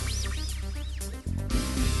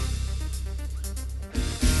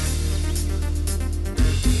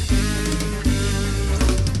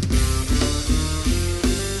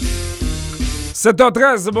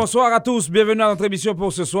7h13, bonsoir à tous, bienvenue à notre émission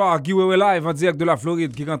pour ce soir. Wewe Live en direct de la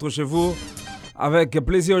Floride qui rentre chez vous. Avec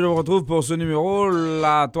plaisir, je vous retrouve pour ce numéro,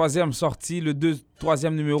 la troisième sortie,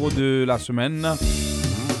 troisième numéro de la semaine.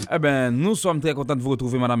 Eh bien, nous sommes très contents de vous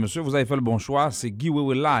retrouver, madame, monsieur. Vous avez fait le bon choix. C'est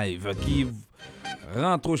Wewe Live qui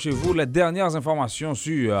rentre chez vous les dernières informations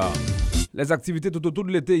sur les activités tout autour de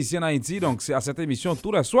l'été ici en Haïti. Donc, c'est à cette émission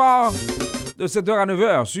tous les soirs de 7h à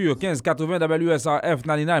 9h sur 1580 WSRF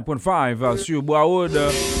 99.5 sur Boiswood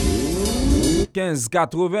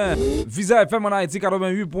 1580 Visa FM en Haïti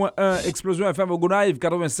 88.1 Explosion FM au Gonaïve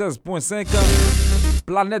 96.5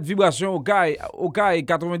 Planète Vibration au CAI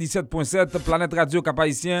 97.7 Planète Radio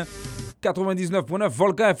Cap-Haïtien 99.9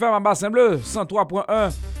 Volcan FM en Bassin-Bleu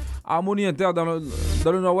 103.1 Harmonie Inter dans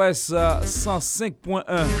le Nord-Ouest 105.1.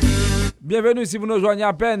 Bienvenue si vous nous rejoignez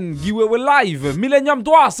à peine. Wewe Live, Millennium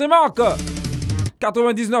 3, c'est Marc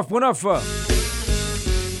 99.9.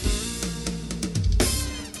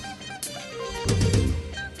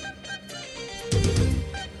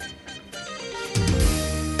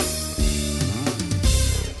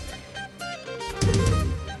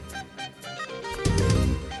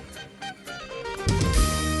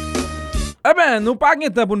 Eh bien, nous pas de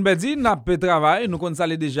temps pour nous dire, nous avons travail, nous connaissons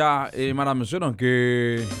déjà, et madame, monsieur, donc,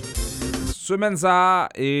 semaine ça,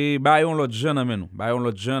 et baillons l'autre jeune à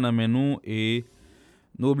nous, et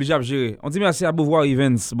nous obligés à gérer. On dit merci à Beauvoir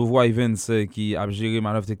Events qui a géré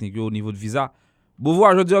manœuvre technique au niveau de visa.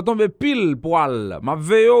 Beauvoir, je dis, on tombe pile poil, ma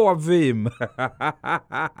veille,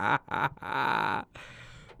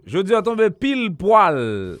 je dis, on tombe pile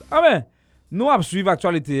poil. Ah ben, nous avons suivi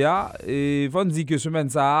l'actualité et on dit que semaine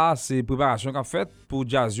ça, c'est préparation qu'a fait pour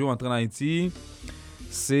Jazzio entrer en Haïti.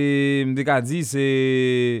 C'est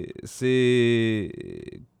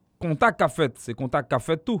contact qu'a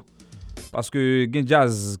fait, tout. Parce que gen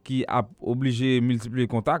Jazz qui a obligé multiplier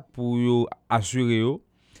contacts pour assurer yo.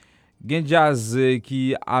 Gen Jazz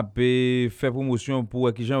qui a fait promotion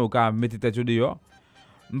pour qui gens au mettre tête dehors.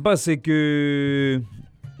 Je pense que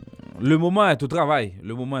le moment est au travail.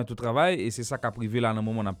 Et c'est ça qu'a privé là dans le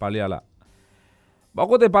moment on a parlé là. Par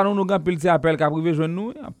contre, pas nous grand pile appel qu'a privé joindre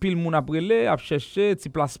nous, pile moun après les a chercher ti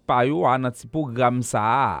place pa yo à nan ti programme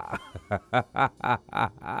ça.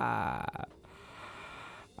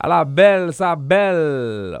 À la belle, ça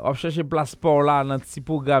belle. On chercher place pour là dans ti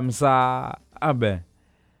programme ça. Ah ben.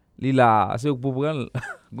 Li là, c'est pour prendre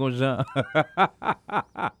gonjan.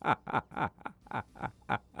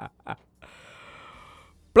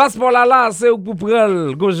 Place pour là, c'est pour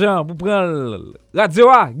prendre gonjan, pour prendre radio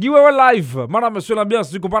Wewe Live, madame monsieur l'ambiance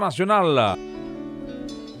du compas national.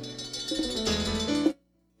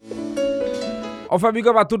 On fait big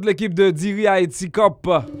up à toute l'équipe de Diri Haïti Cop.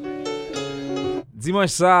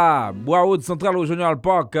 Dimanche ça, Boiswood Central au Junior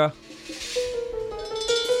Park.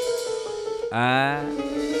 Hein?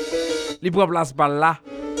 Li prend place par là.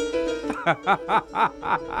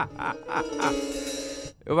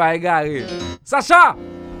 On va égarer. Sacha!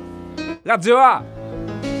 Radio A!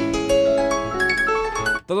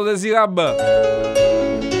 Tonton Désirable!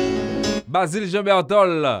 Basile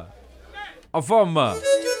Jean-Bertol! En forme!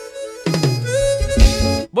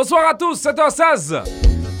 Bonsoir à tous, 7h16!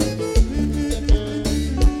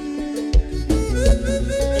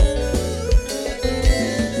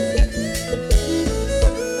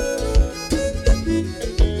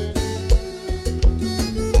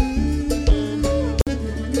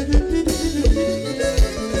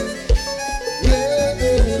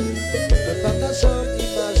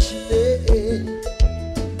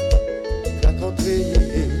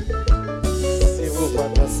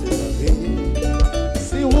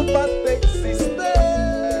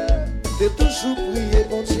 Toujours prier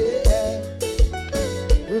mon Dieu,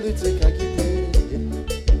 pour lutter qu'à quitter,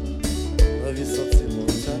 on vit sentiment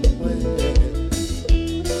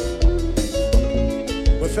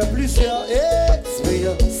on fait plusieurs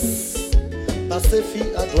expériences, passer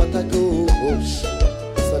fille à droite à gauche,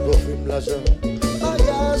 ça go fume l'argent,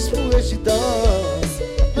 mariage pour résidence,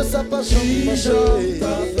 mais ça pas changer.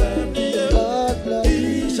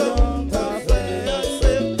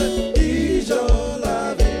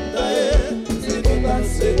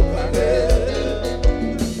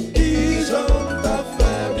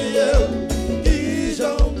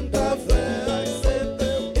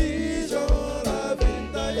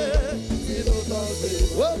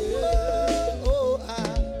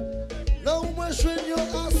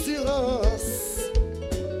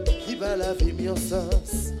 La vie mis en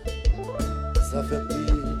sens, ça fait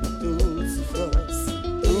plier toute souffrance,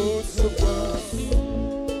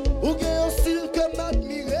 ou gagne un style comme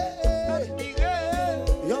admiré,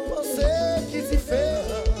 y'en pensait qu'ils y fait,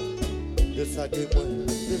 de ça que moi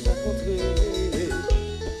déjà contré.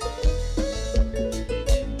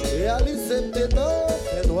 réaliser tes dents,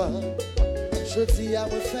 tes doigts. Je dis à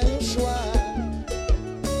me faire un choix,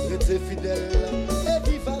 rester fidèle et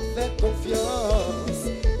vivre avec confiance.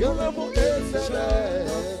 Y'en a mon éternel,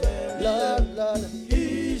 la la la.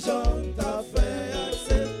 Qui j'en t'a fait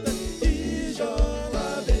accepter, qui j'en t'a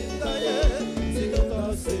détaillé, si nous t'en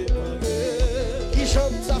séparés. Qui j'en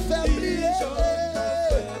t'a fait oublier,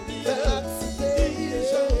 fait accepter,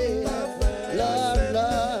 la la.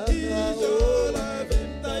 Qui j'en t'a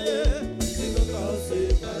détaillé, si nous t'en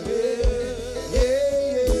séparés.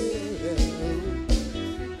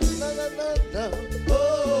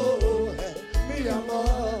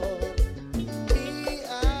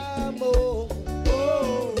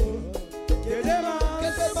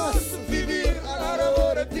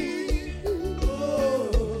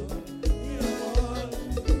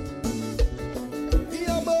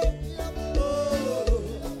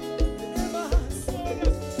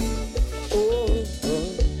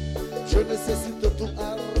 Je necesito tu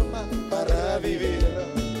alma para vivir.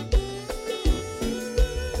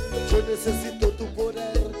 Yo necesito tu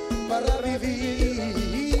poder para vivir.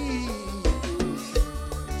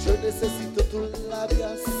 Yo necesito tus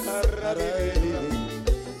labios para vivir.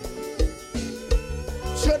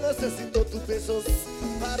 Yo necesito tus besos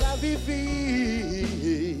para vivir.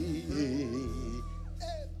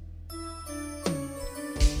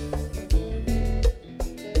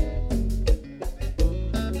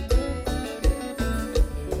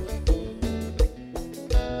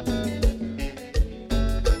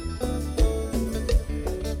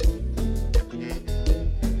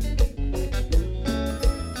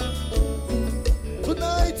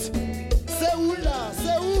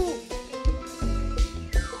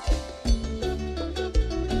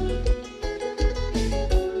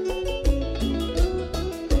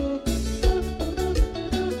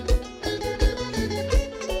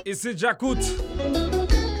 Ici Jacout,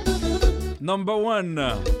 number one.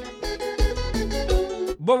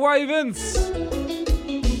 Wewe Events,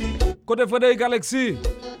 côté Frédéric Alexis.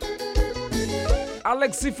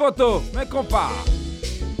 Alexis Photo, mes compas.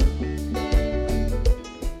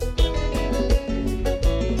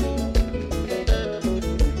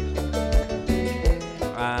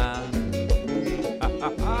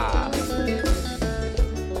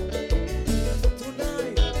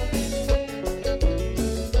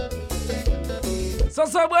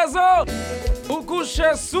 Sans brazo, ou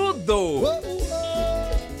coucher sous dos.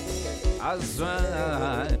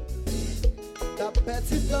 Azan. Ta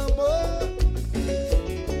petite amour,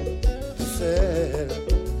 c'est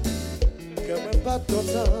que même pas ton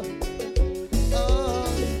temps. Ah,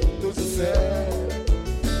 nous c'est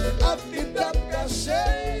Afrique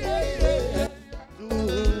cachée.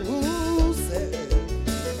 Nous c'est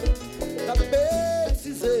ta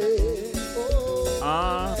petite.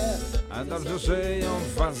 Ah, attends, je sais en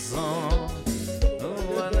façon.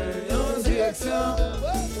 En direction.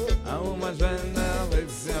 Ah, moi j'ai une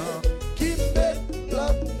affection. Qui met la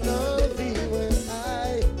vie,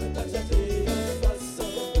 aïe.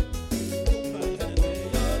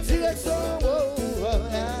 Direction,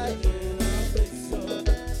 aïe.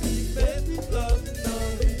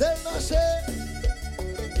 Tel marché.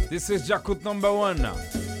 This is Jacout number one.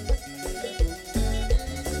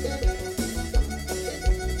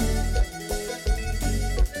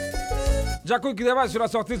 Jacout qui travaille sur la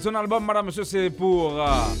sortie de son album, madame, monsieur, c'est pour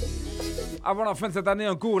avant la fin de cette année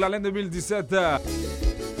en cours, l'année 2017.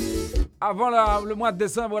 Avant le mois de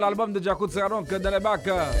décembre, l'album de Jacout sera donc dans les bacs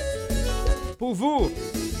pour vous.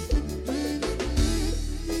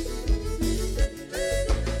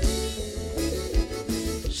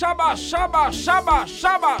 Shaba, shaba, shaba,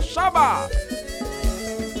 shaba, shaba.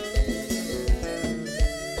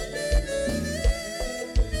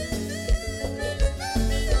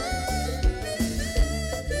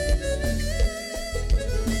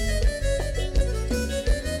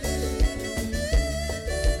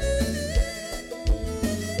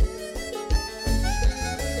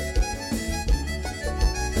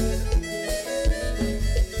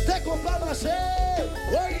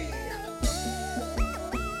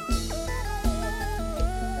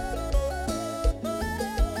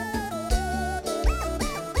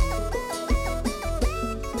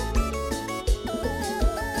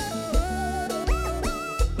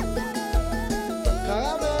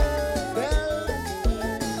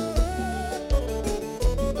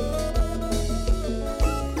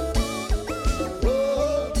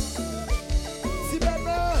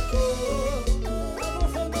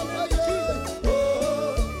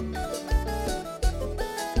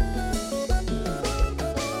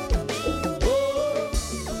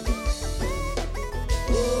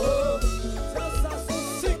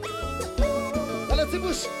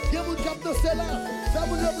 gen moun kap danser là. Ça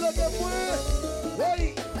moun le bloqué moi.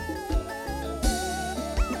 Oui.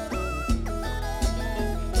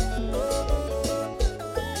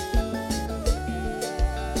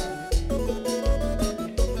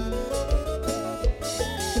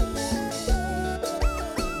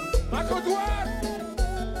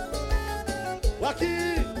 Waki.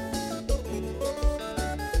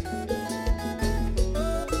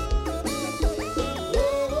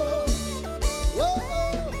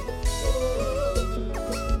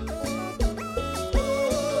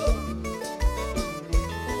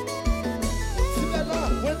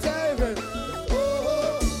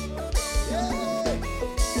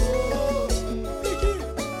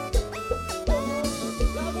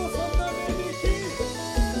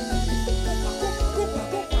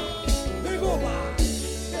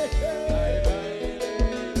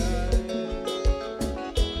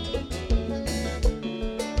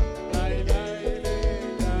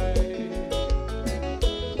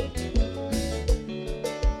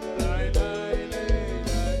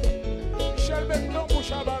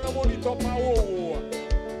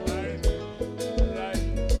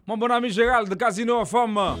 Mon bon ami Gérald de Casino en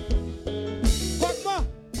forme. Quoi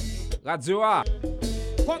Radio A.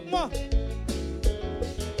 Quoi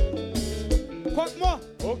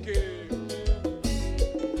Ok.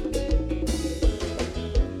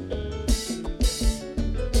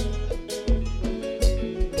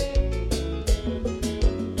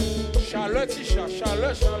 Chaleur, Tisha,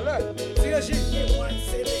 chaleur.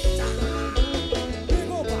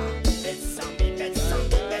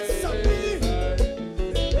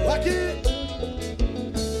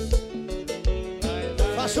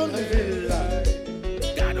 Fashion de ville.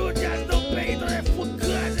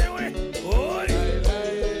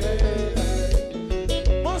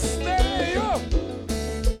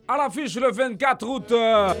 À l'affiche le 24 août,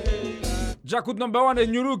 Jacout number 1 et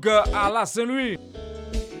New Look à la Saint-Louis.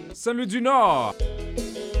 Saint-Louis du Nord.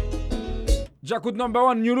 Jacout number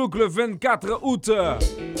 1 New Look le 24 août.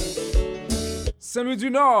 Saint-Louis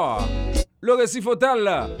du Nord. Le Récif Hôtel.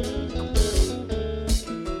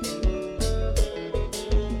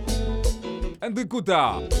 Andrew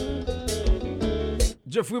Kouta.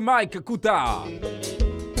 Jeffrey Mike Kouta.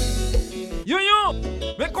 Yo yo,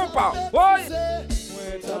 mais compas. Ouais.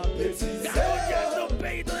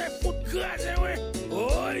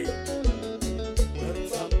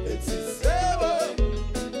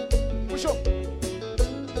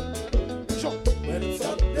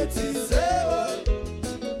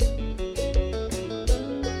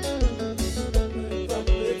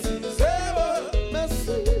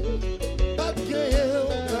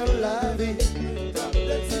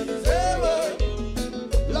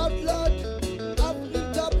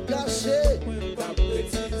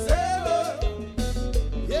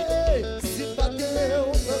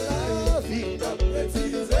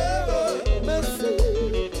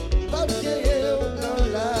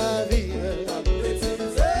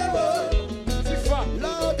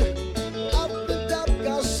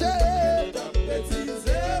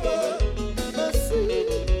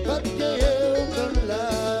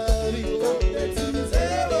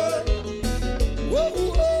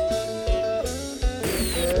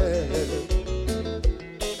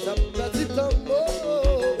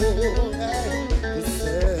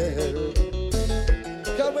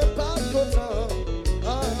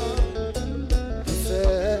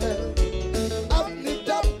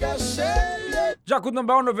 Jacout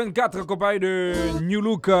number 1 le 24, compagnie de New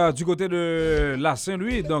Look du côté de la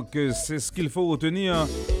Saint-Louis. Donc, c'est ce qu'il faut retenir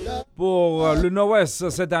pour le Nord-Ouest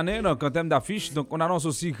cette année, donc en termes d'affiches. Donc, on annonce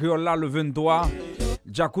aussi Criolla le 23,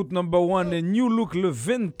 Jacout number 1 et New Look le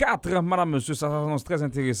 24. Madame, monsieur, ça s'annonce très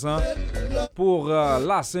intéressant pour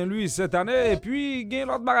la Saint-Louis cette année. Et puis, il y a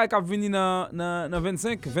l'autre bagaille qui a venu dans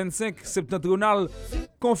 25 septentrional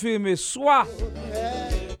confirmé soit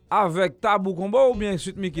avec Tabou Combo ou bien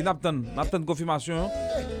suite Miki Napton confirmation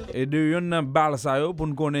et de yon bal sa yo pour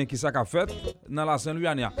nous connaître qui ça qu'a fait dans la Saint-Louis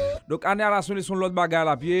Ania. Donc Ania la sonné son l'autre bagarre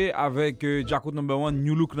à pied avec Jacout number 1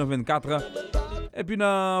 New Look dans 24 et puis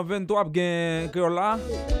dans 23 gen que là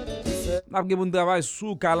n'a gen bon travail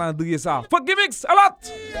sous calendrier ça. Francky mix a lot.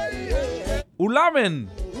 Ou la men.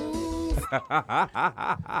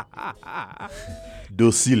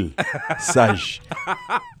 Docile, sage.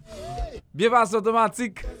 Bien passe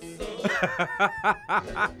automatique.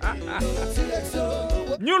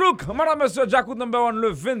 New Look, madame, monsieur, Jacout number 1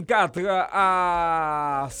 le 24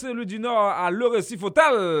 à Saint-Louis du Nord à Le Récif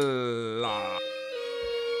Hôtel.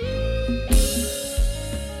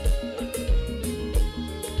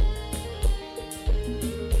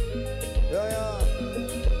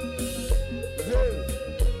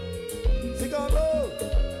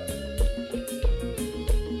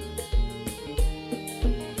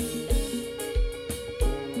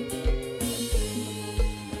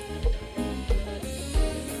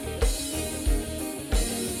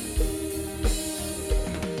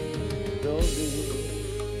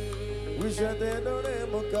 Oui, je t'ai donné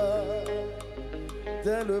mon cœur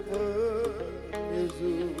dès le premier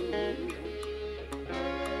jour.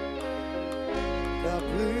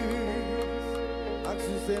 Caprice, avec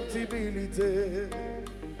susceptibilité,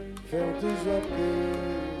 font toujours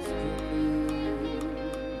plus que nous.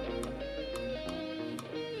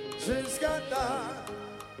 Jusqu'à là,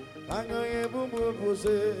 pas rien pour me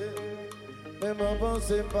proposer, mais ma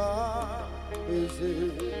pensée pas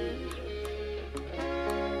baiser.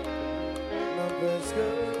 N'empêche que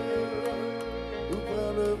vous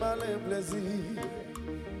prenez le malin plaisir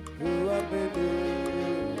pour appeler.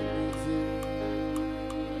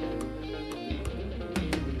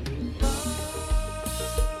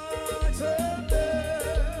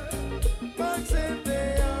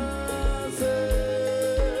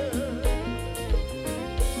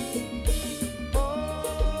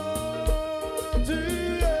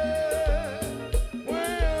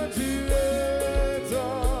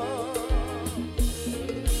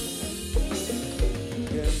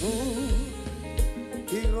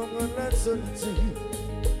 Solitude,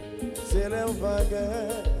 c'est l'air vague,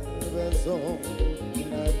 raison,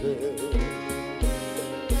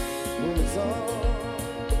 pourtant,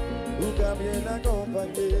 vous qu'à bien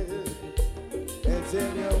accompagner,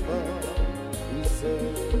 intérieurement, vous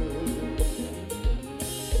seul.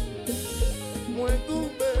 Moins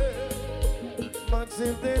coupé,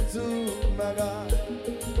 m'accepter tout, ma gare,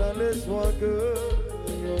 dans l'espoir que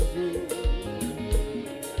un jour.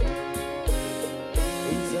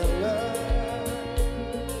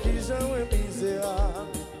 Qui jamais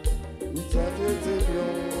misérable, où t'as traité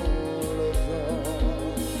bien le temps.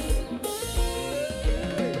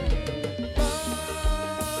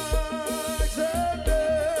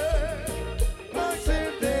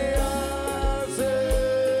 M'accepter assez.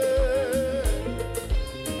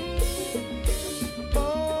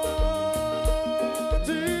 Mon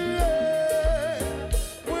Dieu,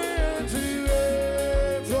 oui, Dieu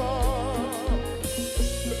est toi.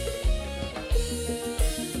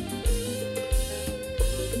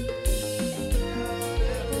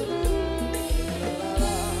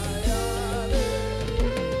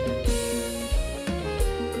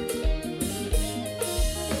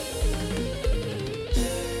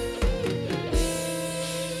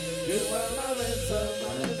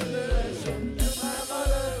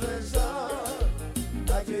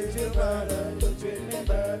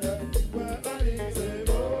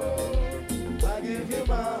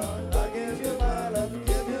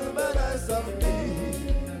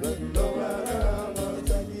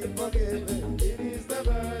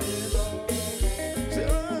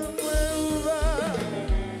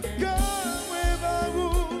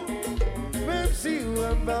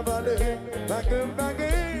 Pas que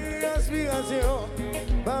aspiration,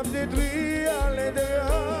 pas détruire à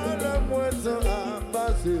l'intérieur, la moisson a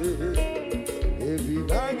passé. Et puis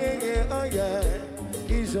pas gagner un gars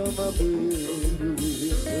qui j'en m'appelle.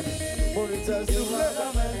 Mon état soufflé,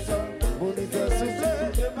 mon état soufflé,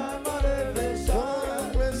 je m'amène les chants,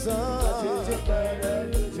 les chants.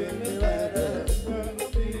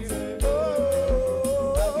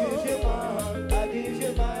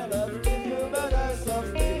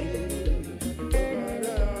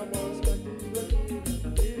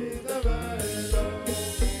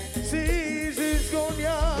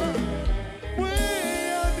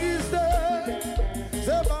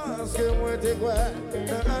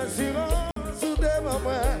 Assurance ou devant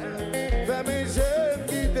moi, fais mes jeunes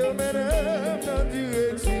qui te mènent dans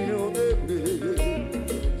direction de blé.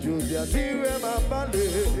 Je viens dire ma parole,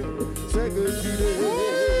 c'est que tu l'es. Oh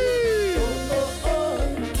oh oh,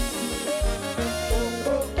 oh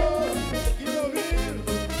oh oh, immobile,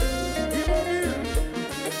 immobile,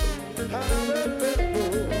 à la même tempo.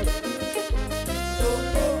 Oh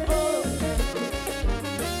oh oh, oh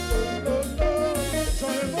oh oh,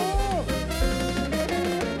 j'en ai bon.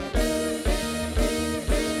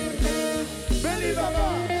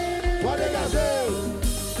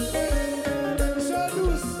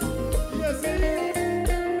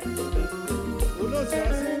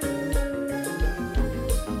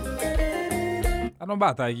 A non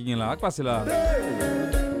bataille qui est là, quoi c'est là?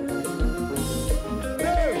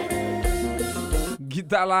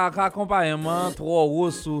 Guitare là, accompagnement, 3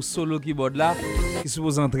 euros sur solo keyboard là, qui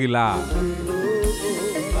suppose entrer là.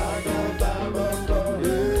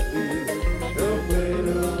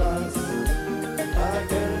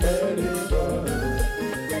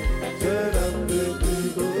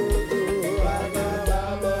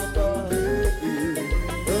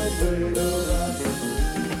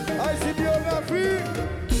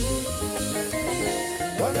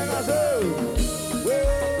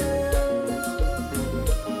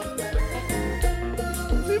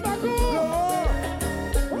 Bakou!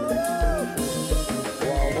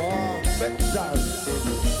 jazz.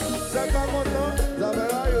 C'est pas content, ça va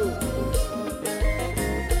là, yo.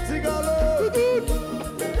 Tigalo.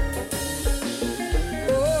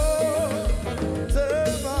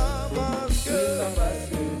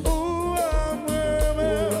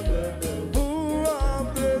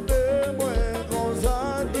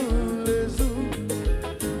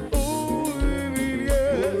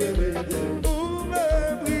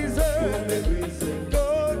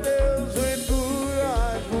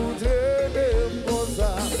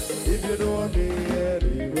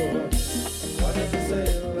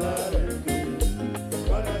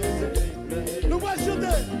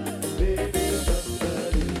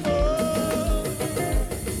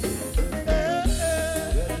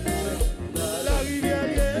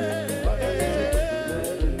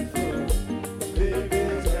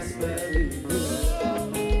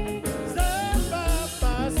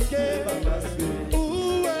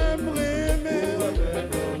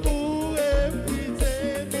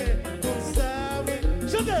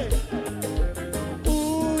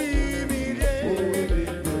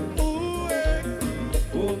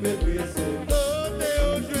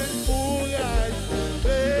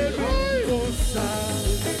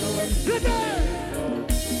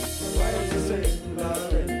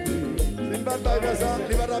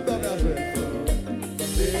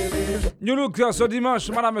 New Look ce dimanche,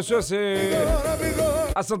 madame, monsieur, c'est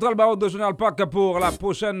à Central Barreau de Journal Park pour la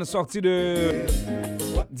prochaine sortie de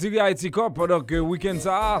Diri Haiti Cup. Donc, week-end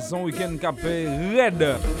ça, son week-end capé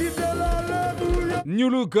red. New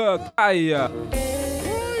Look Kai.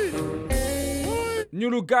 New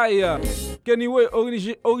Look Kai. Kenny Way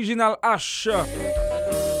Original H.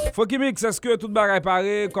 Francky Mix, est-ce que tout bagaille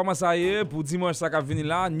pareil? Comment ça y est pour dimanche ça va venir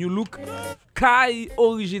là? New Look Kai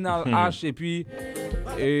Original H et puis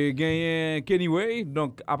gagné Kenny Way.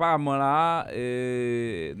 Donc apparemment là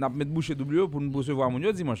n'a pas mettre bouche W pour nous recevoir mon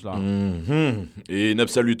dimanche là. Et n'a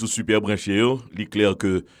salué tout super branché. Il est clair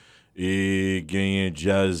que et gagné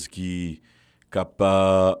jazz qui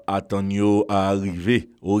capable attendre à arriver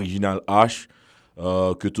Original H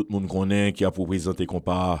que tout le monde connaît qui a pour présenter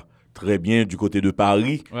compas très bien du côté de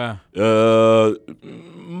Paris. Ouais.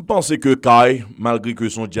 Je pense que Kai, malgré que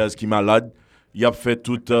son jazz qui est malade, il a fait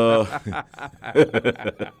tout.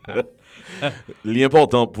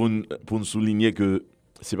 L'important pour nous souligner que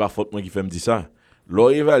c'est pas faute moi qui fait me dire ça. L'on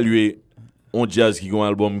évalué un jazz qui a un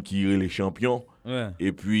album qui est les champions. Ouais.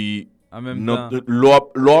 Et puis en même temps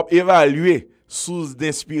l'on évalué source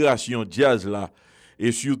d'inspiration jazz là.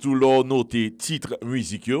 Et surtout, leur noter titres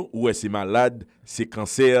musicaux, ouais, c'est malade, c'est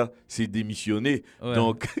cancer, c'est démissionné. Ouais,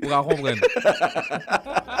 donc. Pour comprendre.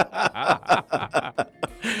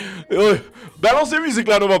 Balance ces musiques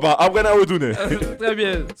là, non, papa. Après, on va retourner. Très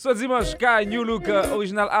bien. Ce dimanche, Kai, New Look,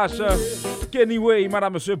 Original H, Kenny Way,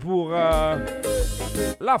 madame, monsieur, pour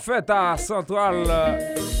la fête à Central,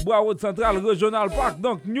 Bois-Road Central, Regional Park.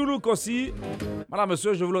 Donc, New Look aussi. Madame,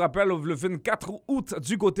 monsieur, je vous le rappelle, le 24 août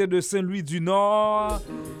du côté de Saint-Louis-du-Nord.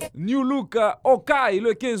 New Look au Kai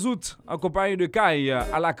le 15 août en compagnie de Kai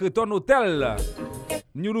à la Creton Hotel.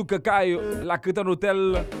 New Look Kai, la Creton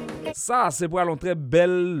Hotel. Ça, c'est pour une très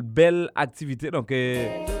belle activité. Donc,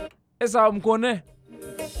 et ça, on me connaît.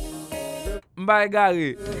 M'ba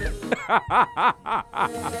égaré.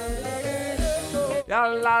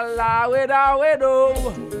 Yalala, wedo.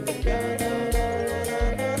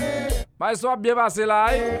 Bah, soit bien passé là,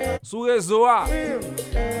 sous réseau.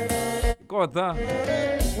 Content.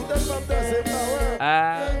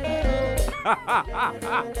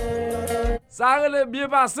 Ça allait bien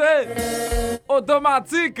passé.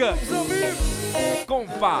 Automatique.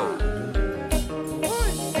 Compas.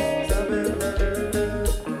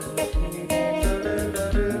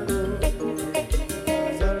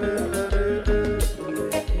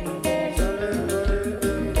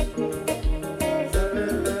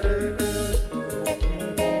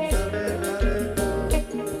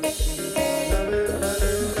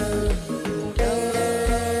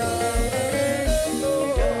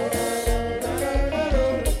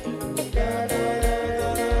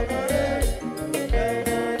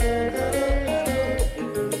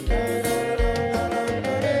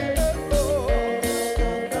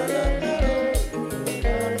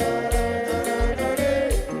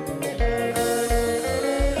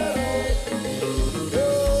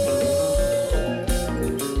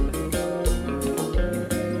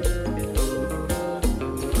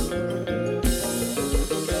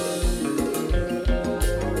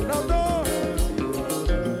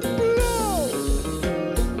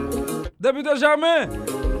 Depuis de jamais.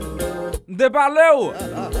 M'te parlé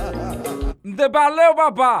ou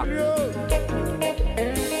papa?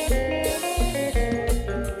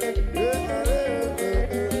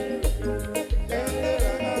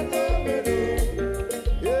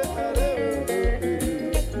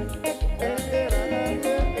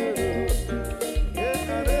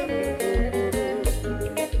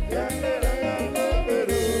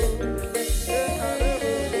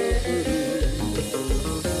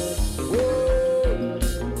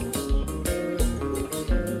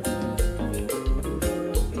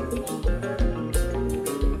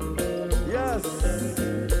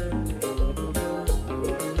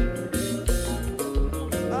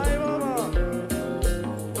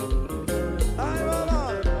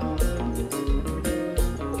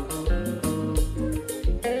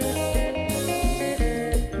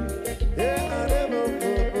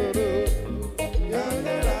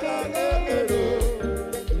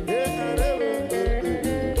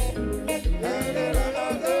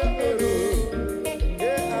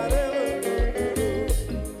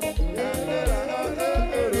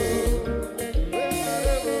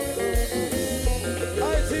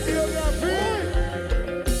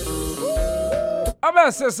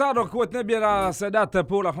 c'est ça. Donc, retenez bien cette date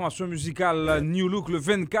pour la formation musicale New Look le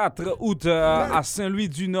 24 août à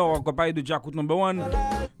Saint-Louis-du-Nord en compagnie de Jack Number One.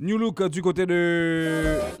 New Look du côté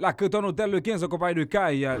de la Creton Hotel le 15 en compagnie de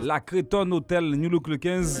Kai. La Creton Hotel New Look le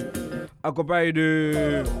 15 en compagnie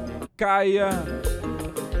de Kai.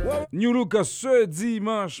 New Look ce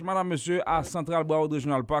dimanche, madame, monsieur, à Central Broward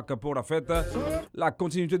Regional Park pour la fête. La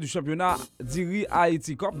continuité du championnat d'Iri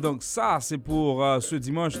Haiti Cup. Donc ça, c'est pour ce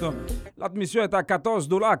dimanche. L'admission est à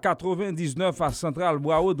 $14,99 à Central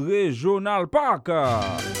Broward Regional Park.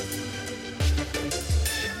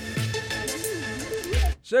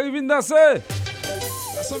 Chérie, viens danser.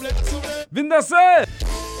 Viens danser.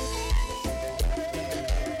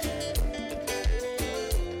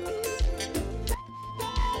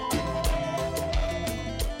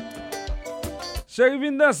 Chérie,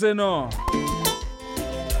 viens danser, non?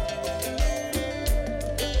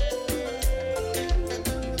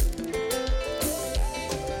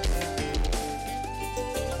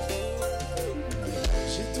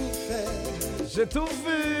 J'ai tout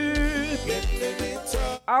vu.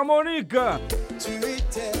 Harmonique. Tu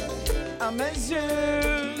étais à mes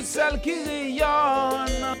yeux, celle qui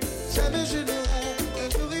rayonne. jamais je n'aurais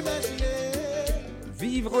pour imaginer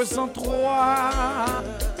Vivre sans toi.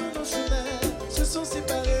 que nos chemins se sont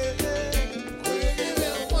séparés. Revenez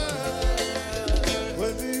vers moi.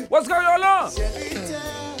 Revue What's going on? ciel et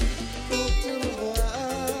terre pour te revoir.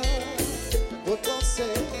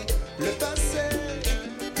 Repenser le passé,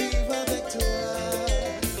 vivre avec toi.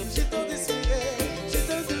 J'ai tant désiré, j'ai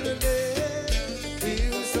tant de donner.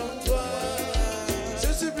 Vivre sans toi, je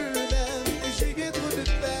suis plus le même et j'ai bien trop de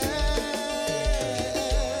peine.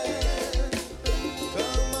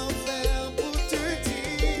 Comment faire pour te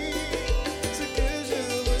dire ce que je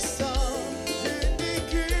ressens? Je n'ai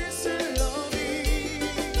qu'une seule envie,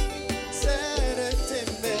 c'est de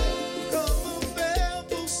t'aimer. Comment faire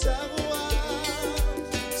pour savoir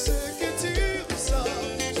ce que tu ressens?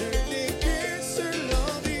 Je n'ai qu'une seule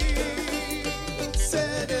envie,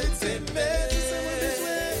 c'est de t'aimer. Tu sais mon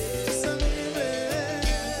besoin, tu sais mon aimer.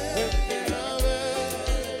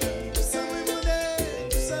 Tu sais mon monnaie,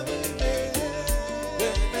 tu sais mon aimer.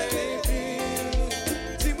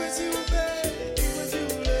 Dis-moi s'il vous plaît, dis-moi s'il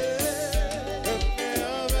vous plaît.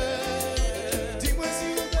 Dis-moi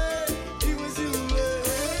s'il vous plaît, dis-moi s'il vous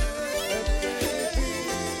plaît.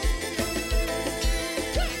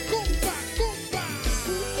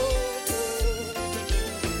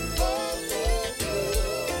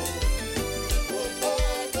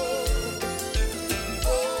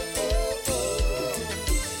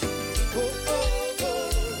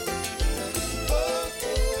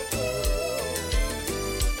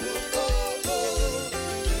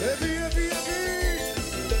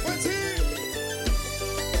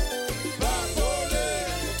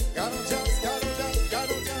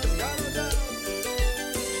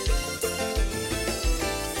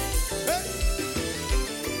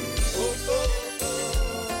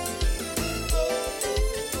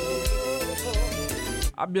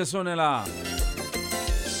 Ah, bien sonné là.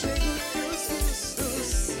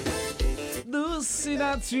 Douce et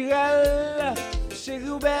naturelle. Chérie,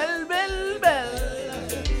 belle, belle,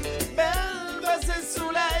 belle. Belle, passé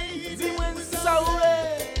soleil. Dis-moi ça roule.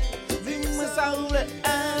 Dis-moi ça roule.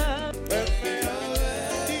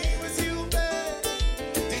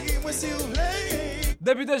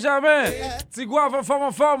 Depuis de jamais. Tigouave en forme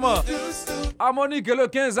en forme. Harmonique le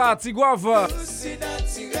 15 à Tigouave. C'est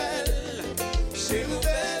naturel, chez vous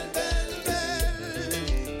belle, belle,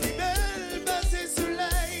 belle. Dis belle, passé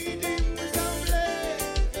soleil, dis-moi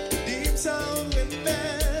ça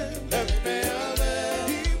belle.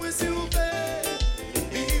 Dis-moi s'il vous plaît,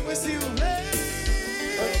 dis-moi s'il vous plaît.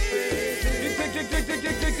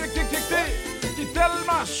 Qui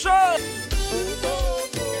tellement chaud.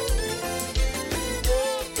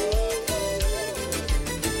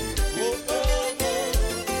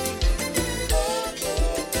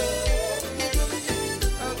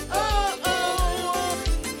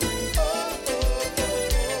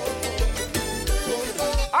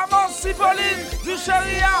 Pauline du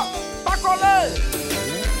Charia, pas collé.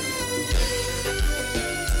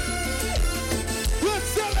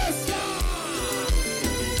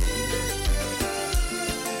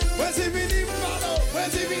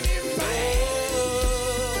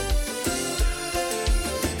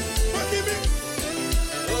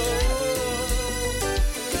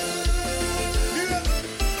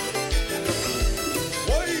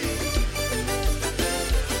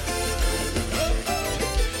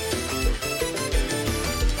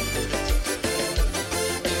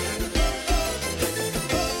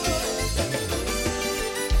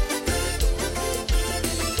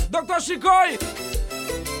 Dr. Chicoy,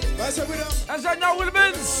 Ingénieur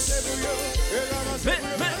Wilmins.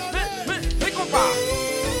 Mais compas.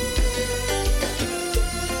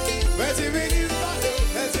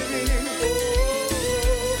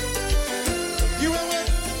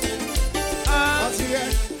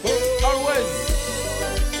 Always.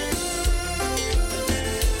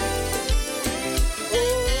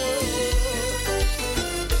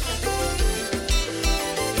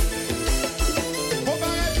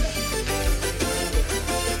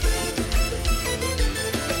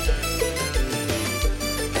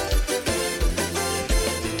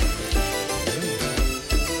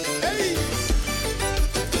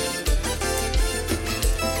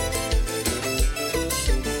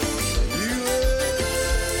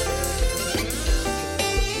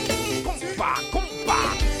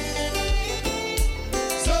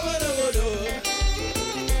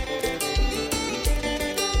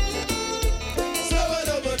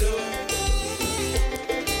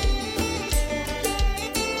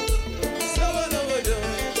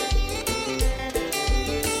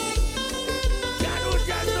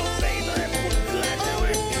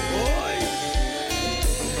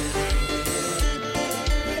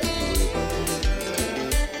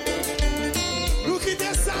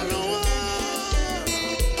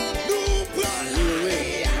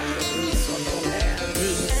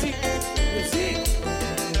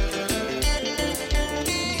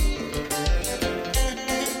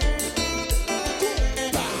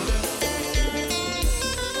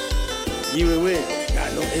 Wewe,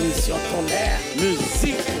 dans nos émissions tonnerre,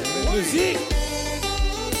 musique.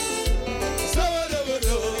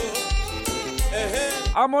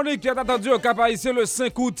 Harmonique qui est attendu au Cap Haïtien le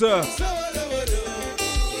 5 août.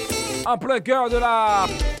 En plein cœur de la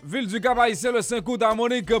ville du Cap Haïtien le 5 août.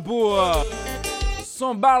 Harmonique pour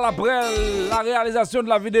son bal après la réalisation de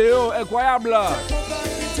la vidéo incroyable.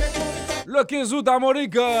 Le 15 août,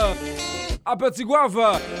 Harmonique à Petit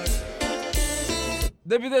Gouave.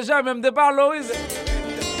 Depuis déjà, même départ Loïs.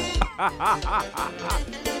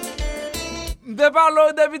 Départ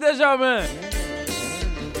Loïs depuis déjà, mais.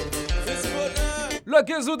 Le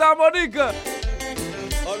 15 août, Harmonique.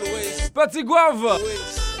 Petit Gouave.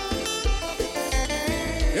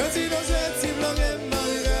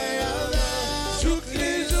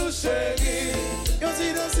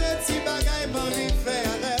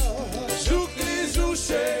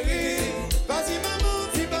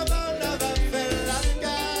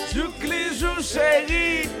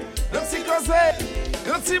 Chérie, le petit conseil,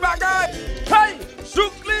 le petit bagage, hey,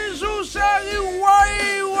 joue les jours, chérie, ouais.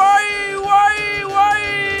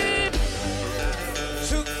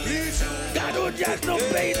 Joue les jours, garde au diable, nos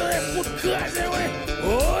pays dans les fous de crâne, ouais.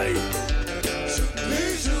 Joue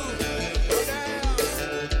les jours.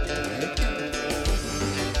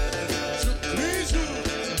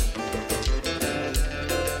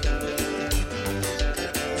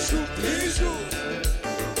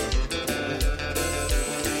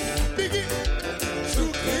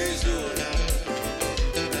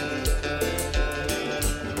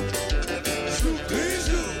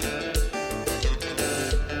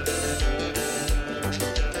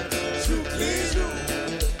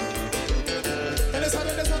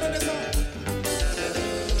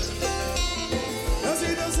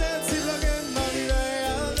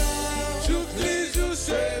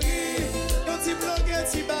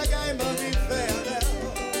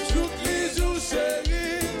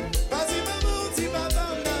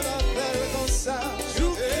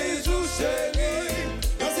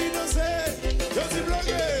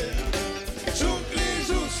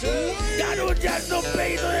 Nos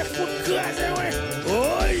pays dans les fous de crâne, ouais.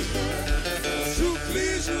 Oui. Joue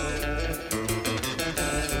les jours.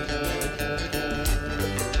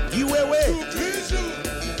 Wewe. Joue les jours.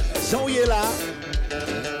 Juillet là.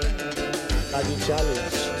 A du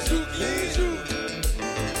challenge. Joue les jours.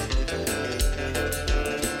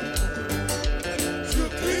 Joue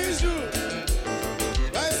les jours.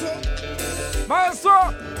 Maestro.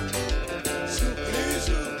 Joue les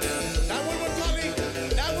jours. That one was funny.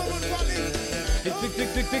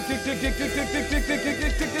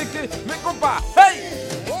 Mais compas, hey!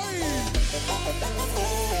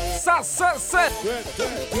 Ça, c'est.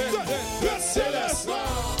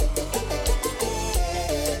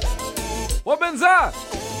 Oh Benza!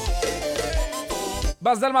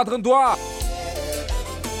 Basel Matrendois.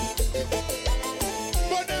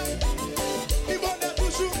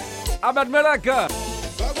 Abed Melek.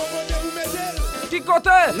 Qui côté?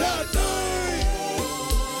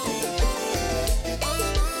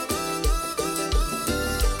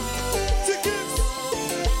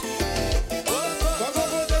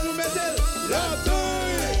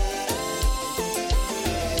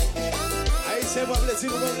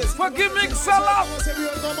 Francky mix ça là.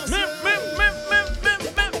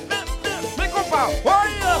 Mais compas.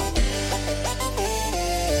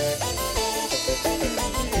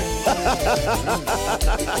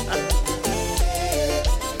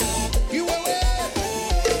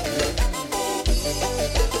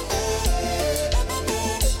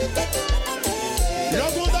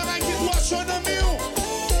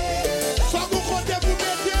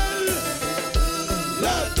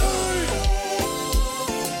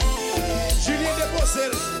 Juillet déposé.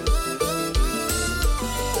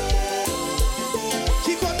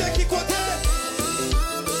 Qui côté?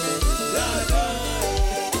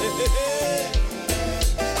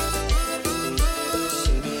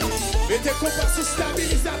 Mettez compas sur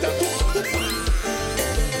stabilisateur.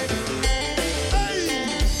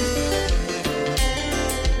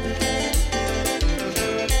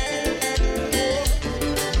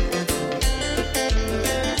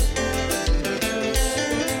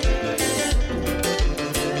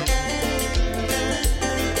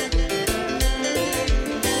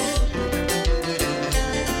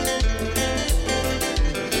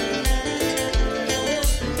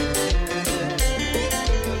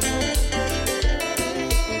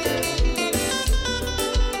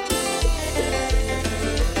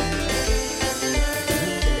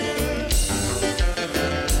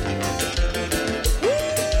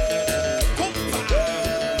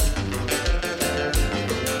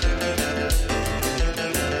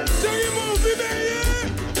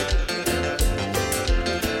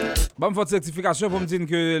 Bon, me faut certification pour me dire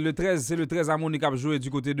que le 13, c'est le 13 harmonique à jouer du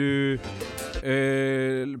côté de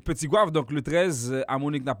Petit Gouave. Donc le 13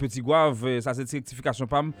 harmonique dans Petit Gouave, ça c'est certification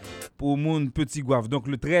PAM pour mon Petit Gouave. Donc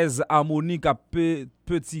le 13 harmonique à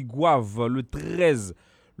Petit Gouave, le 13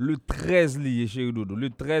 lié chez Dodo. Le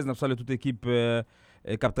 13, nous avons toute équipe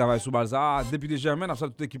qui travaille sur Balza. Député Germain, nous avons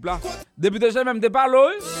toute équipe là. Député Germain, départ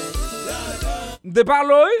l'œil.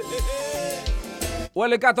 Ouais,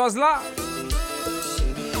 le 14 là.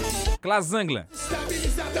 Classe zingle.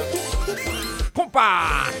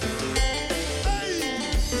 Compas.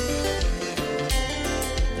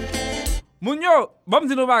 Mounio, bon me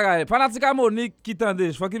dis nous bagaille. Fanatique harmonique qui tende.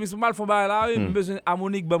 Je crois que me mal font bail là, besoin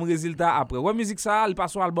harmonique bon résultat après. Ouais musique ça, il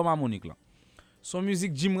passe son album harmonique là. Son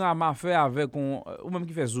musique Jim Rama fait avec ou même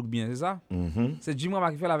qui fait zouk bien, c'est ça? C'est Jim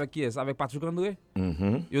Rama qui fait avec qui est? Avec Patrick André?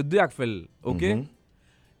 Yo deux qui fait, OK?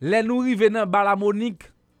 Les nous rive dans bal harmonique.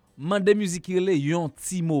 Mande musique qui relè yon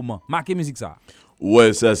petit moment. Marquez musique ça.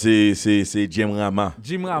 Ouais, ça c'est Jim Rama.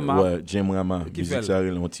 Jim Rama. Ouais, Jim Rama. Musique ça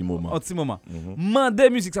relè un petit moment. Un petit moment.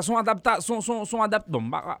 Mande musique ça son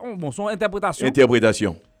son interprétation.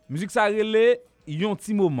 Interprétation. Musique ça relè yon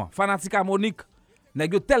petit moment. Fanatique harmonique.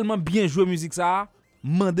 Nèg yo tellement bien jouer musique ça.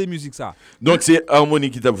 Mande musique ça. Donc c'est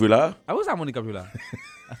harmonique qui t'a joué là. Ah oui, c'est harmonique qui t'a joué là.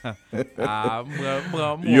 Ah,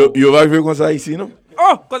 Yo va jouer comme ça ici non?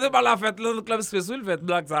 Oh, quand c'est pas la fête, le club spécial fait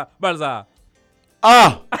blague ça, Balza.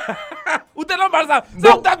 Ah! Ou t'es dans Balza? C'est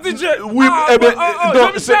où t'as DJ? Oui, eh ben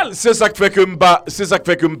c'est ça qui fait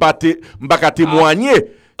que m'pa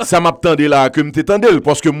témoigner. Ça m'attendait là que m't'étendait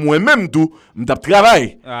parce que moi-même tout m't'a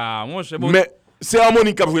travail. Ah, moi c'est bon. Mais c'est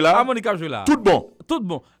harmonique qui a joué là. Harmonique qui a joué là. Tout bon. Tout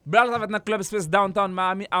bon. Balza fait dans club spécial downtown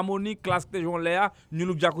Miami, harmonique classe te joint là, New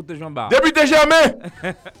Look Jacou te joint bas. Député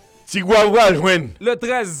Germain. Si Gouavra joindre. Le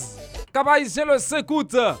 13. Kabaï, c'est le 5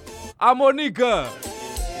 août. Harmonique.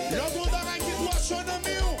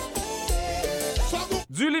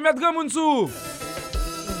 Du limètre Mounsou.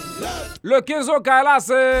 Le 15 au Kaila,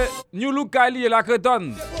 c'est New Look Kylie et la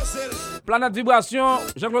Cretonne. Planète Vibration,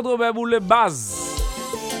 Jean-Claude Robert pour les bases.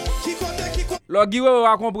 Le Guiwe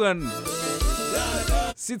va comprendre.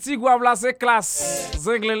 City Gouave là, c'est classe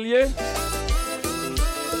Zinglelier.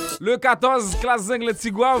 Le 14, classe Zingle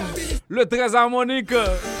Tigouave. Le 13, harmonique.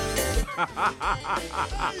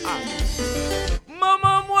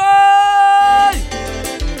 Maman moi!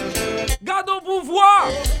 Garde au pouvoir!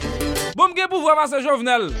 Bon, m'ge pouvoir passer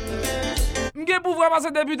Jovenel. M'ge pouvoir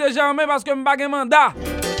passer député Germain parce que m'pa gen mandat.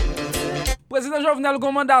 Président Jovenel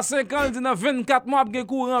gon mandat 5 ans, il dit dans 24 mois m'ge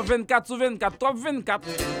courant 24 sur 24, top 24.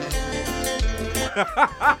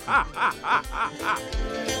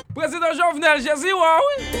 Président Jovenel, j'ai dit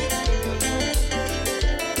oui.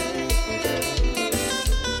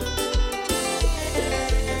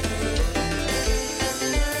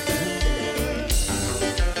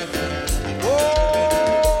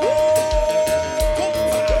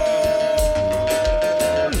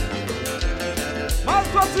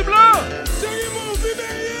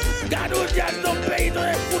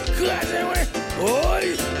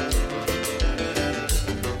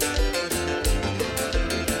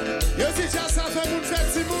 Yo si ça fait moun fête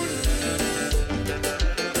si moun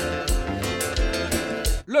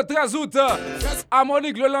Le 13 août, à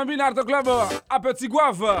Monique, le Lambinat Club à Petit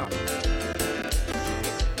Gouave.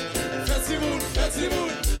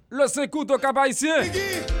 Le 5 août au Cap-Haïtien.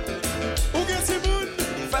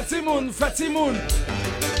 Fatimoun.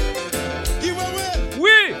 Oui.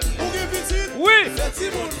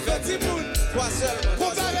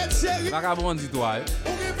 Vagabond, dis-toi.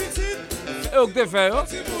 Et où t'es fait, hein?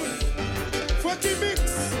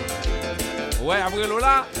 Ouais, après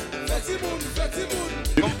Lola.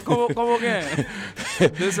 Comment gagne?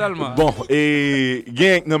 Deux seulement. Bon, et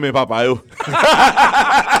gagne non mais papa yo.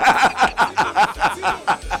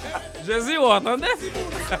 Jésus, vous entendez?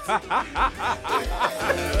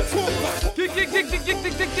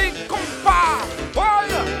 Kick, compa!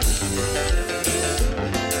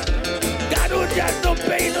 Gado jazz no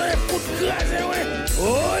pays dans les fous crasés, ouais.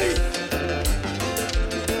 Oi!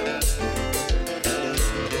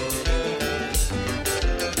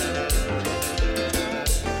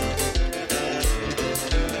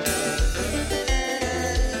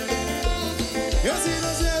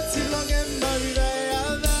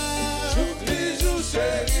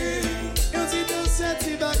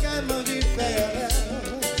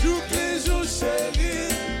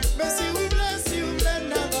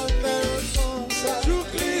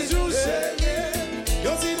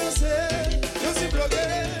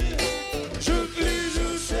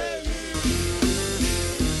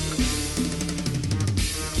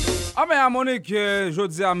 Ah mais à Monique, je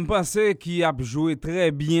dis à me penser qu'il a joué très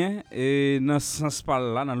bien et dans ce sens par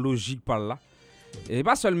là, dans la logique par là. Et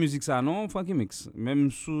pas seule musique ça non, Francky Mix. Même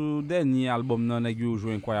sous dernier album non, il a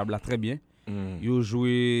joué incroyable là très bien. Il a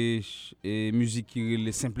joué musique qui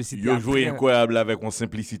les simplicités. Il a joué incroyable avec une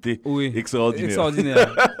simplicité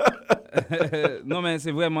extraordinaire. Non mais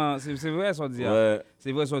c'est vraiment c'est vrai ça dit. Ouais.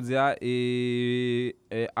 C'est vrai ça dit et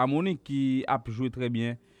à Monique qui a joué très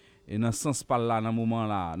bien. Et dans ce sens par là, dans le moment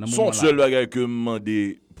là. Son seul bagage que me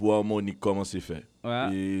demandé pour harmonique comment c'est fait.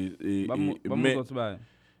 Ouais.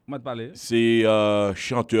 Mais parler. C'est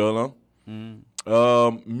chanteur là.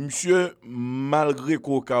 Monsieur malgré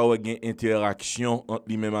qu'on a une interaction entre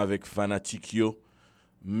lui-même avec fanatique yo,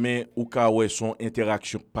 mais ou ka ouais son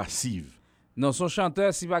interaction passive. Non, son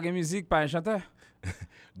chanteur si pas de musique, pas un chanteur.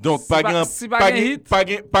 Donc pas un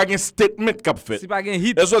statement qu'a fait. Si pas un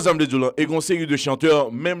hit. Est-ce que ça me dit là et une série de chanteurs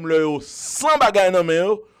même le sans bagaille dans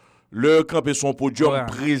main le camper son podium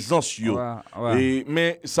présence yo. Et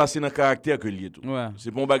mais ça c'est dans caractère que lié tout.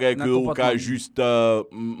 C'est pas un bagaille que ou ka juste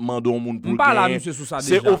mandon monde pour gagner.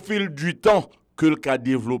 C'est au fil du temps que le ca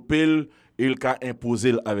développer et le ca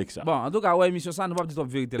imposer avec ça. Bon, en tout cas ouais émission ça nous pas dire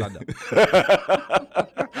vérité là-dedans.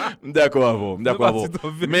 D'accord.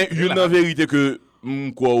 Mais une vérité que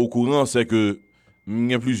quoi au courant c'est que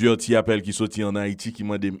il y a plusieurs petits appels qui sortent en Haïti qui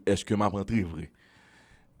m'ont dit est-ce que m'a rentré vrai.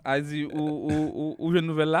 A dit où une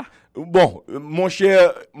nouvelle là? Bon, mon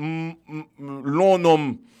cher long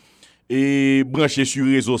homme et branché sur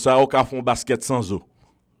réseau ça au ka font basket sans eau.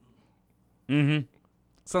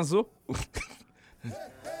 Sans eau?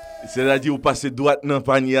 C'est-à-dire, vous passez droite dans le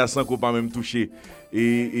panier sans qu'on pas même toucher.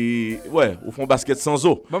 Et ouais, au fond basket sans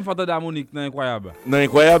eau. Bon, photo d'harmonique, c'est incroyable. Non,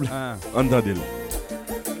 incroyable? Entendez-le.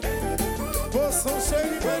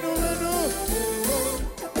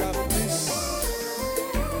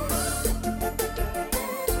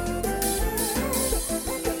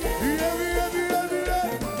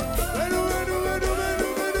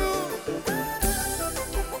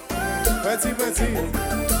 Petit.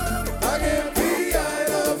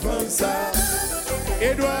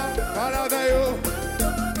 Edouard, Paladayo,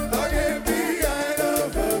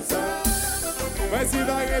 vas-y,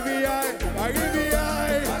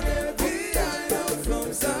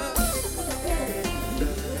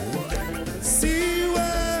 si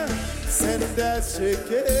ouais, c'est that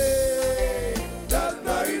shake, that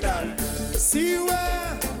Navidad. Si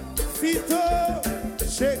ouais, Fito,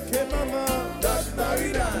 shake maman, that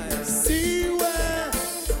Navidad. Si ouais,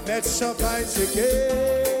 net champagne shake.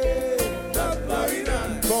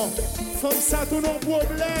 Bon, comme ça, tout non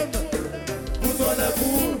problème. Pour ton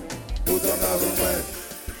amour, pour ton amour.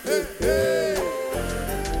 Hey, hey.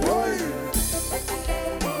 Oui.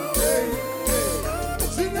 Hey, hey.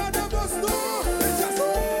 Juillet de Boston.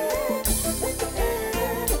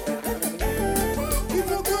 Il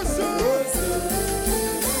faut que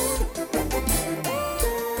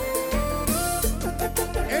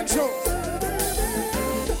Encho.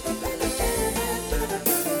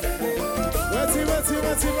 Vas-y,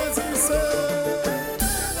 sir.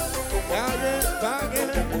 Bagay,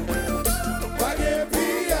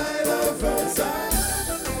 I love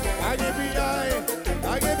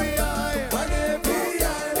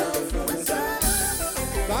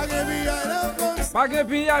Pas de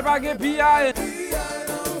pillaille, pas de pillaille.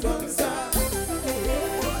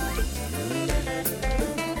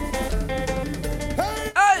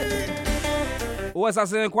 Ouais, ça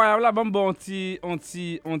c'est incroyable là, bon anti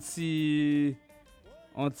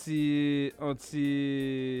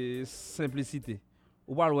simplicité.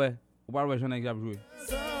 Ou pas ouais, j'en ai joué.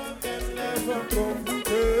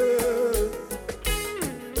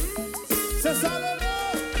 C'est ça le nom.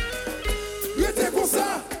 Il était comme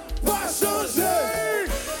ça, pas changer.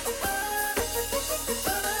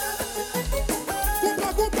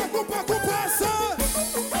 Compa ça.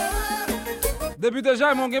 Depuis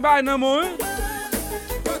déjà, mon gars, il n'a pas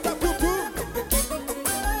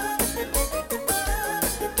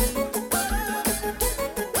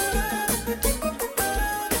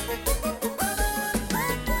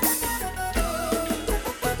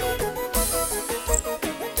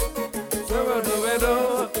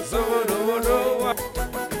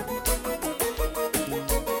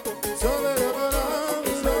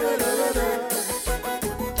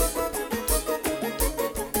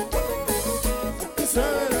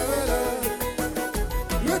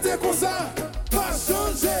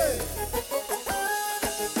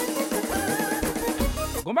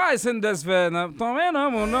Comment est-ce que c'est fait? T'en mets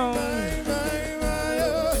non, mon nom.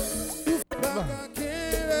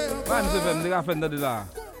 Pas monsieur fait, m'déga fait de là.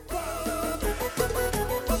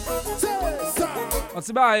 On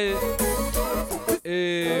s'y bat et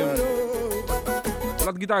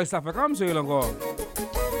l'autre guitariste ça fait quand monsieur encore.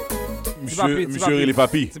 Monsieur les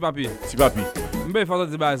papis. C'est papi. C'est papi. M'be faut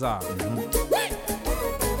dire bah ça.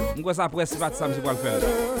 M'go ça après c'est pas ça monsieur pour le faire.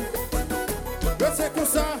 C'est comme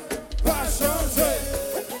ça, pas changer.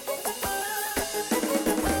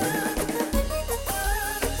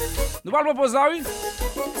 Nous allons proposer ça, oui?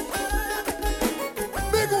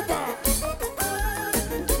 Big ou pas?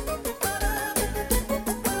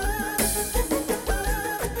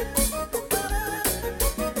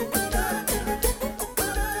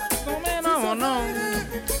 Non, non.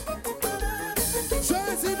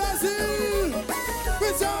 Choisis Basile.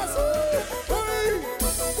 Puissance. Oui.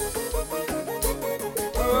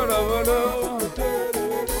 Voilà.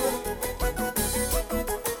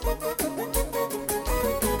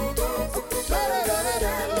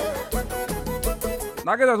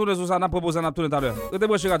 N'a qu'à tourner sur ça, n'a proposé à tourner tout à l'heure. Restez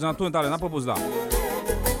branché radio, n'a tourné tout à l'heure, n'a proposé là.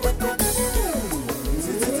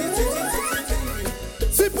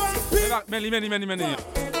 C'est pas pire. Meni.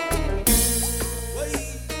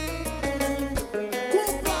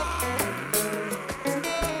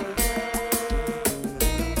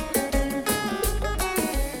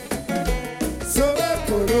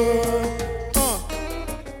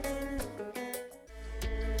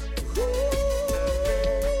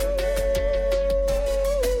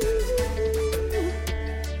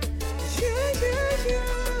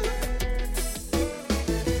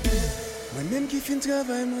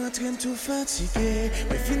 Travail m'entraîne tout fatigué.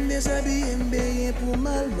 Mais fin déshabillé m'béyer pour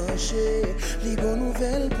mal manger. Les bonnes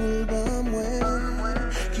nouvelles pour le bon moi.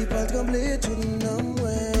 Qui pas trembler tout le nom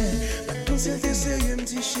moi. Quand c'était sérieux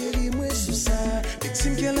m'dit chérie moi sous ça.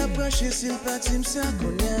 Victime qu'elle a branché c'est le patim ça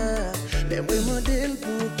qu'on a. Mais moi modèle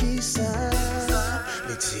pour qui ça.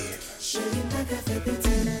 Mais dire chérie m'a café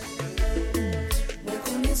petit. Moi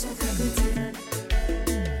connais son café.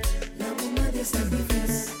 L'amour m'a des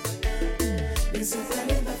sacrifices. Mais si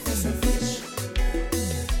fallait pas faire sa fiche,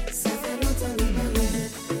 ça fait longtemps qu'il m'a l'air.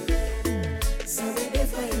 Sans bébé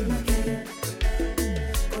frère il m'a qu'elle.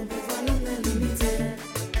 Comme pouvoir l'homme n'a limité.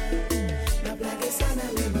 Ma blague ça n'a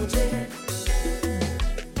rien mangé.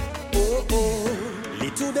 Oh,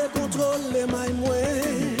 les tout des contrôles les mailles moins.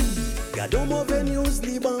 Gardons mauvais news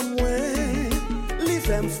li ban moins. Li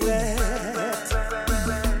femme frette,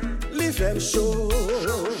 li femme chaud.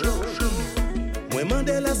 Moi mande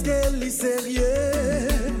la qu'elle li sérieux.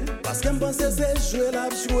 Parce qu'elle pense c'est jouer la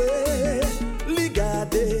jouer. Li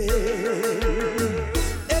garder.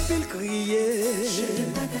 Et puis le crier. Chérie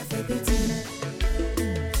m'a café petit.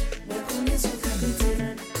 Moi connais son café.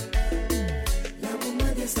 L'amour m'a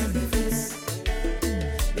des sacrifices.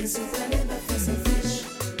 Mais si fallait pas faire sa fiche.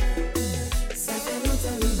 Ça fait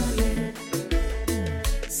longtemps qu'il m'a l'air.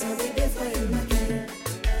 Sans bébé frère il m'a qu'elle.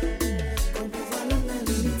 Comme pouvoir l'homme n'a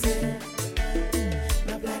limité.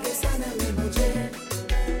 Ma blague ça n'a rien mangé.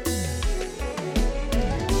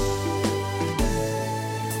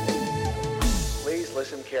 Please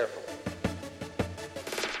listen carefully.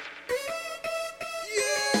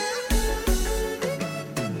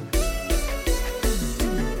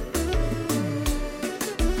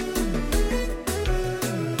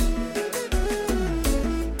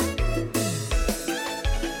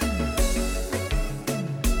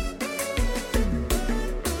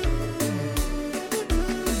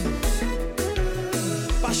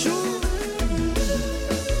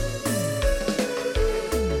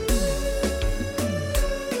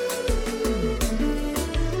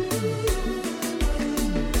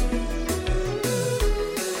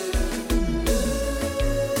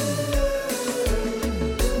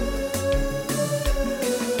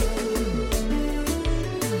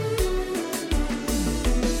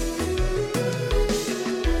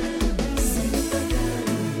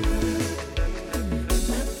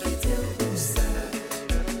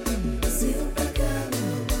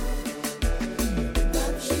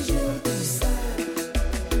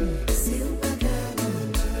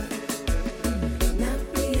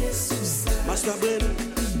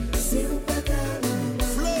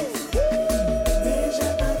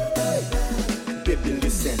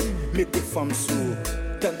 Mettez femme sous.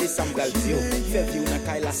 Tendez ça m'gal dire, faire vivre dans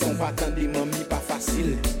caille la son pas tendez mamie pas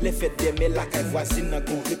facile. Les fêtes des mères la caille voisine dans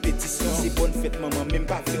gon répétition. C'est bonne fête maman même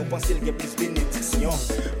pas fait on penser qu'il y a plus bénédiction.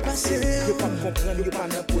 Parce que je pas comprendre, yo pas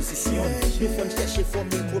dans position. Je faut chercher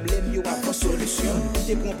formule problème, yo pas solution.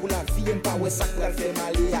 T'es bon pour la vie, pas ouais ça pour faire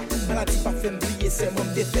mal. Maladie pas fait m'oublier, c'est mon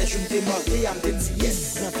t'es fait, je m'te marié, am te dit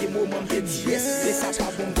yes. Dans tes moments m'te dit yes. Les ça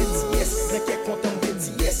pas bon m'te dit yes. Dans quel content m'te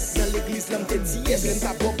dit yes. Dans l'église là m'te dit yes. Même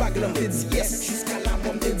ta bon bague là m'te dit yes. Jusqu'à la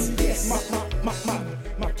mort m'te dit yes.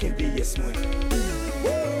 Ma can't be yes moi.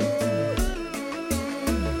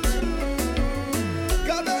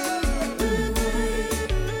 Yeah man.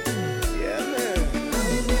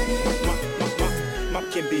 Ma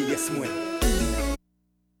can't be yes moi.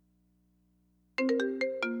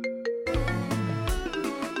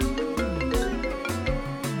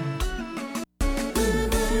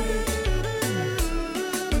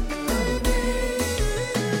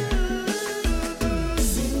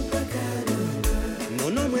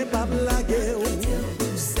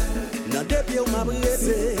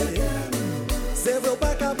 C'est vrai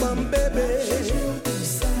pas qu'à bon bébé,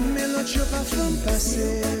 mais l'autre jour pas femme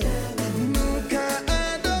passer. Mon cas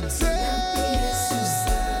adopté,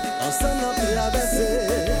 ensemble on peut traverser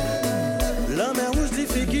la mer rouge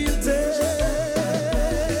difficulté.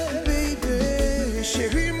 Baby,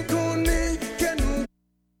 chérie me connaît que nous.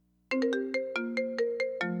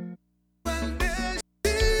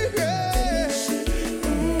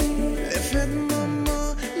 Les fêtes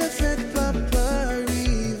maman, les fêtes papa.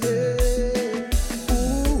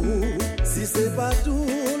 C'est pas tout,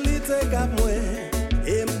 l'été cap moi.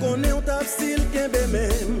 Et m'connais on tape style qu'un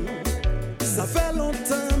même. Ça fait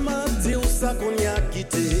longtemps m'a dit où ça qu'on y a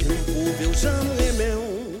quitté. Prouver où j'aimerais mais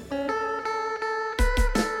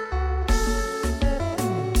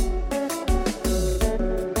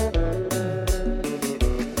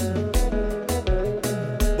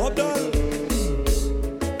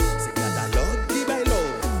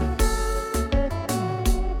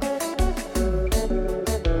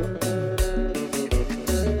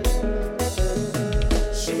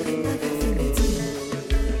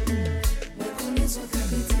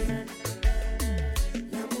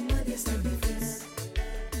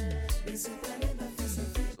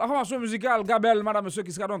La formation musicale Gabel, madame, monsieur,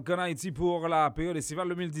 qui sera donc en Haïti pour la période estivale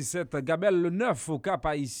 2017. Gabel, le 9 au Cap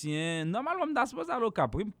haïtien. Normalement, on supposé aller au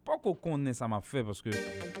Cap. Pas qu'on connaît ça m'a fait parce que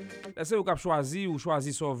laissez au Cap choisi ou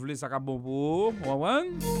choisi sauver ça cap bon pour vous.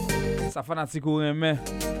 Ça fanatique ou mais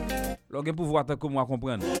l'organe pouvoir tant que moi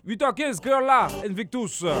comprendre. 8h15, cœur là,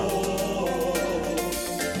 Invictus.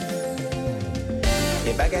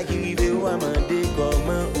 Les bagages qui arrivent ou amender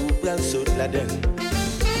comment ou prendre saute la donne.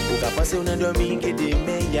 Ou qu'à passer on a dormi que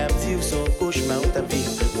demain y'a petit son cauchemar ou ta vie.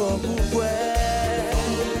 Faut pourquoi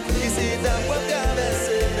ici t'as pas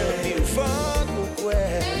traversé dans vie ou faut pourquoi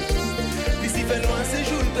ici fait loin c'est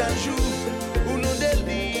jour plein jour ou non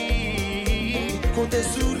délit compter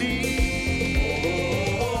sous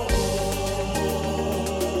lit.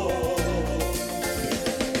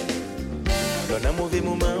 Dans un mauvais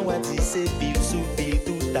moment ou a dit c'est pile sous pile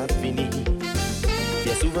tout a fini.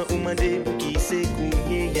 Y'a souvent ou mandé pour qui c'est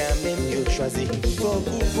cougné, y'a même yo choisi. Faut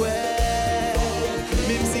pourquoi,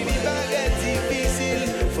 même si les bagages difficiles,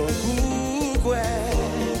 faut pourquoi,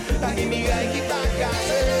 pas de miraille qui pas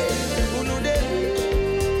cassé, pour nous délier,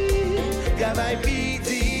 travail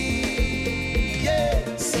piti.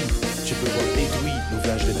 Si tu peux voir détruire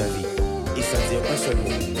l'ouvrage de ta vie, et sans dire un seul mot,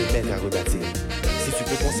 te mettre à rebâtir. Si tu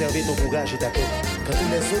peux conserver ton courage et ta paix, quand tous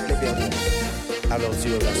les autres les perdront. Alors tu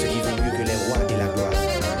auras ce qui vaut mieux que les rois et la gloire.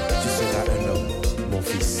 Tu seras un homme, mon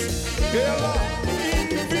fils.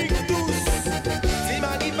 Invictus. Si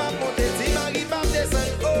Marie va monter, si Marie va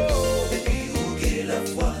descendre, oh. Depuis où est la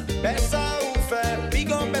foi? Ben ça ou fait, puis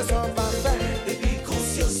qu'on met son parfait. Depuis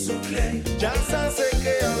conscience ou clé. J'en sens ce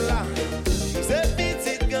créole là. C'est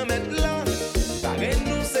petite gamette là. Pareil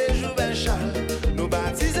nous c'est Jouvet Charles. Nous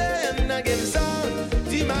baptiser un game ça.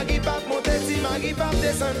 Si Marie va monter, si Marie va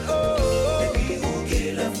descendre, oh.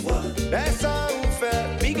 La foi. Personne ou fait,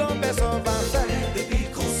 bigon personne va faire. Depuis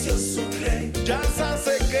conscience ou clé. Jazz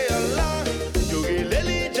c'est créole là. Y'aurait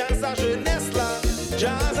l'élite, jazz sa jeunesse là.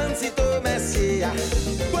 Jazz un sito messier.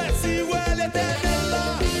 Voici où elle était là.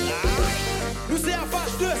 Nous c'est à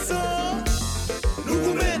page 200. Nous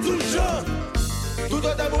goumets tout le jour. Tout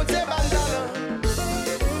autre bon Dieu bandala.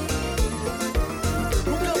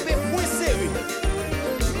 Nous camper moins sérieux.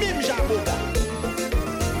 Mime jabota.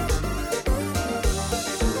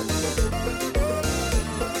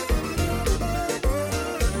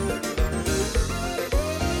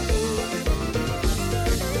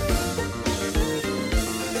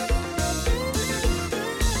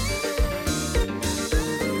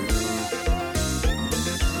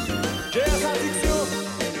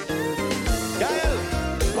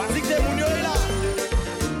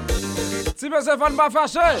 mais c'est fan pas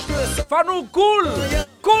fâché. Fan nous cool.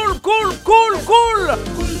 Cool.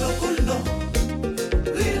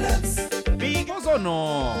 Bonjour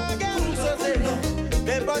non.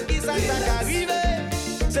 N'importe qui ça arrive,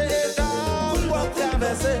 c'est ta pour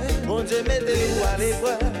traverser. Mon Dieu, mettez-nous à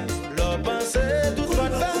l'épreuve. Leur pensée, tout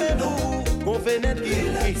votre fermez-vous. Qu'on fait net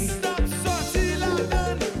qui stop, sorti la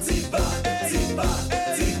donne. Tipa.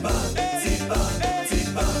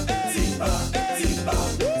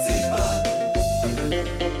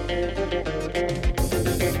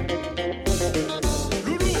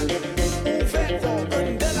 Loulou, on fait ton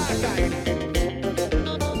de la caille.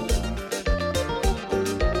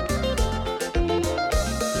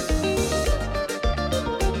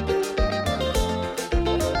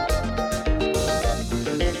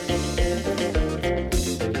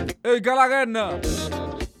 Et Galarène,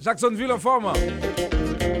 Jacksonville en forme.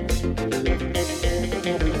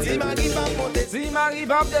 Si Marie va monter, Si Marie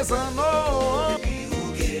va descendre,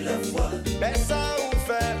 la foi, ben ça ou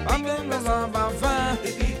fait,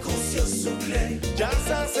 et puis conscience au clé.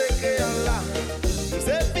 Jansan c'est créant là,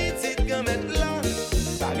 c'est petit comme être là.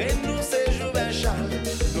 Pareil nous c'est jour ben chal,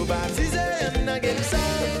 nous baptiser un game ça.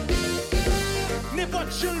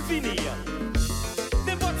 N'importe chou finir,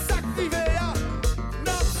 n'importe sac privé.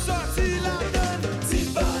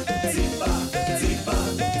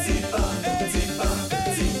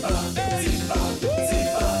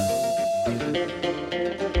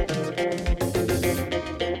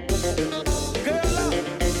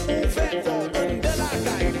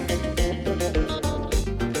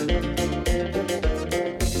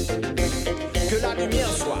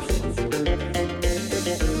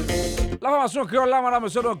 La formation créole là, madame,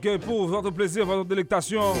 monsieur, donc pour votre plaisir, votre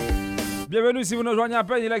délectation. Bienvenue si vous nous rejoignez à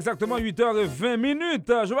peine, il est exactement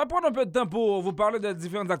 8h20. Je vais prendre un peu de temps pour vous parler des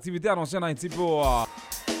différentes activités annoncées en Haïti pour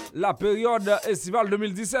la période estivale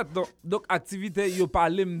 2017. Donc activité, yo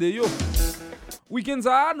parlez de yo. Week-end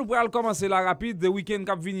ça, nous pourrons commencer la rapide. Week-end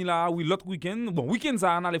cap vini là, oui, l'autre week-end. Bon, week-end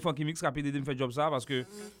ça, on a les Francky Mix rapide et me fait job ça parce que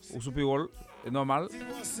au super rôle, c'est normal.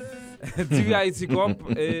 Juillet Haïti Cop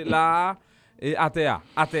et là et ATA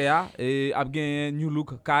et a gagné New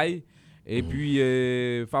Look Kai et puis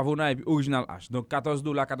Favona et puis Original H. Donc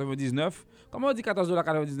 $14.99. Comment on dit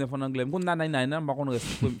 $14.99 en anglais? On a 99, par contre reste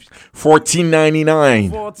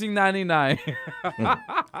 $14.99. $14.99.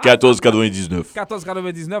 $14.99.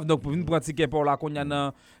 $14.99. Donc pour une prendre ticket pour la qu'on y a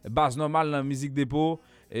dans base normale dans musique dépôt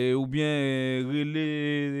et ou bien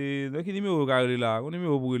relais donc quel numéro relais là? On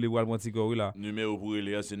numéro pour relais pour prendre ticket là. Numéro pour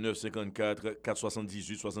relais c'est 954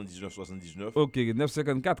 478 79 79. OK,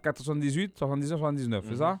 954 478 79 79,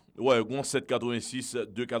 c'est ça? Ouais, 786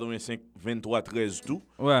 285 23 13 tout.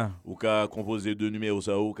 Ouais. Ou ka composer deux numéros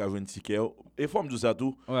ça ou ka joindre ticket et forme tout ça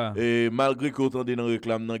tout. Ouais. Et malgré que autant de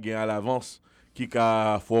réclame nan gain à l'avance qui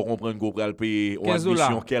ka faut comprendre qu'on pral payer en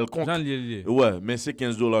admission quelconque. Ouais, mais c'est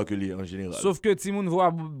 $15 que li en général. Sauf que ti moun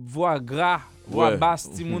voit gras, voit basse,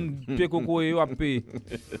 ti moun pe koko yo a payer.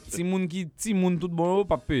 Ti moun tout bon yo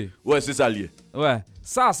pas payer. Ouais, c'est ça lié. Ouais.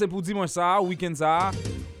 Ça c'est pour dimanche ça, week-end ça.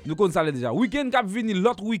 Nous connaissons ça déjà. Week-end cap vini,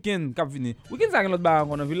 l'autre week-end cap vini. Week-end ça l'autre bar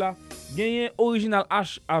qu'on a vu là. Gagné Original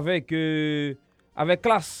H avec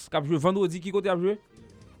classe cap joué vendredi qui côté a joué?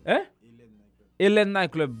 Hein? Hélène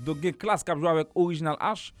Night Club. Donc gen classe cap joué avec Original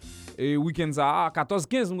H et week-end ça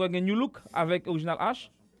 14-15 nous gagné New Look avec Original H.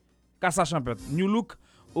 Cassa Champêtre. New Look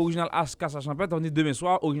Original H Cassa Champêtre, on est demain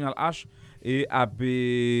soir Original H et a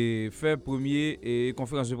fait premier et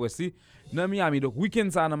conférence de presse dans Miami. Donc week-end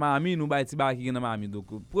ça dans Miami, nous ba ti bar qui dans Miami. Donc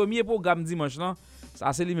premier programme dimanche là,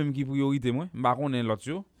 ça c'est lui même qui priorité moi. M'pa connait l'autre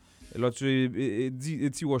yo. L'autre dit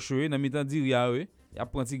ti roche dans mi-temps di ria y a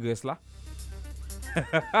prend ti graisse là.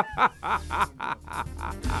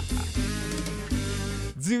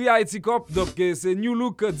 Diri Haïti Cop, donc c'est New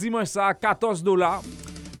Look dimanche ça $14.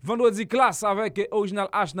 Vendredi classe avec Original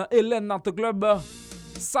H dans Hélène Night Club.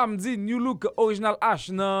 Samedi New Look Original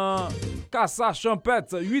H dans Cassa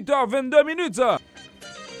Champêtre 8h22.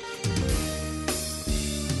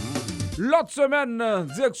 L'autre semaine,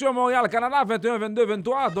 direction Montréal, Canada, 21, 22,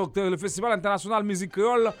 23. Donc le Festival international musique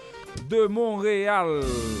créole de Montréal.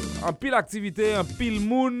 En pile activité, en pile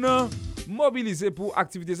moun mobilisé pour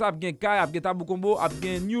activité ça. Ap gen Kai, ap gen Tabou Combo, ap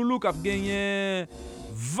gen New Look, ap gen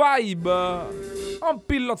Vibe. En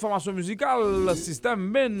pile l'autre formation musicale,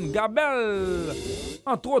 Système Ben, Gabel.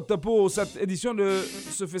 Entre autres pour cette édition de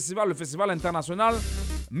ce festival, le Festival international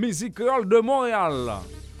musique créole de Montréal.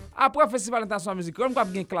 Après Festival international musique créole, on a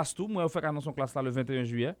gen classe tout. Moi, je fais annonce classe là le 21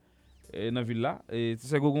 juillet dans la ville là. Et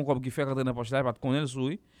c'est Gogon qui fait rentrer dans la poche là, pas de connaître le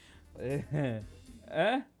souris.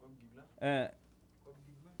 Hein?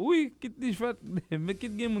 Oui, qui dit fait, mais qui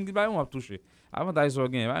gagne moun qui va on va toucher. Avantage so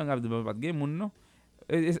gain, pas gain moun non.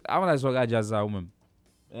 Avantage so ga jazz ça ou même.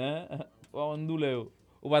 Hein? On doule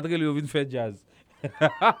ou pas trele yo vinn faire jazz.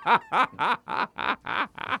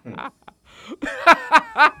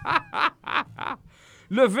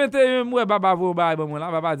 Le 21 mois baba vo ba bon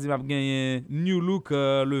là baba dit m'a gagné new look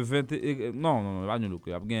le 20 non pas new look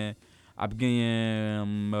a gagné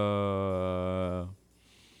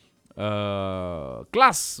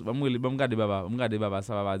classe ba me garder baba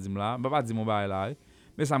ça baba dit là baba dit mon ba là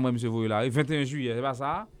mais ça moi monsieur voye là 21 juillet c'est pas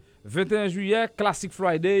ça 21 juillet classic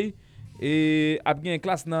friday et a gagné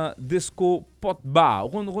classe dans disco pot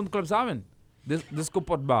bar on club ça men disco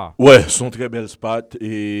pot bar. Ouais, sont très belles spots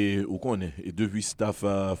et où qu'on est. Et depuis staff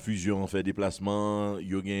fusion fait déplacement,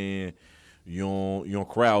 il y a un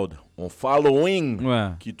crowd, un following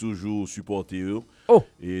qui toujours supporte eux. Oh.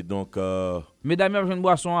 Et donc mesdames, j'ai une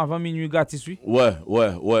boisson avant minuit gratis oui.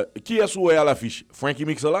 Ouais. Qui est souhait à l'affiche? Francky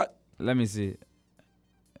Mix là? Là mais c'est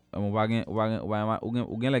on va gain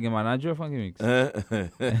la manager Francky Mix.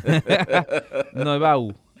 Non, bah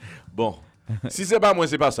où? Bon. Si c'est pas moi,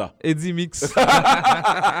 c'est pas ça. Eddie Mix.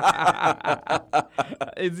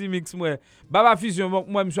 Eddie Mix, moi. Baba Fusion,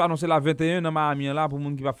 moi, je me suis annoncé la 21 dans Miami là pour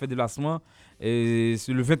monde qui va faire déplacement. Et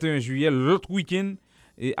c'est le 21 juillet, l'autre week-end,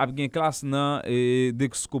 et avec une classe dans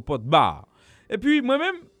Dexcopot Bar. Et puis,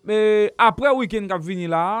 moi-même, après le week-end qui a fini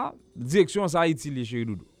là, direction c'est Haïti, les chéri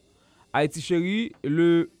Doudou. Haïti, chéri,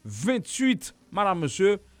 le 28, madame,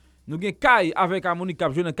 monsieur, nous avons Kai avec Harmonique qui a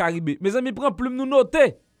joué dans le Caribé. Mes amis, prennent plume nous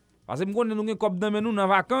noter. Parce que nous avons cop dans nous dans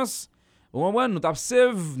vacances. Nous t'a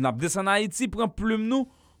save, nous descend en Haïti, prend plume nous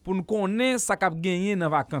pour nous connaître ça qu'a gagné dans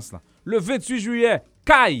vacances là. Le 28 juillet,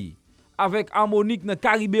 Kai avec Harmonique dans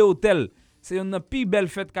Caribé Hotel. C'est une plus belle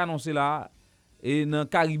fête qu'annoncé là et dans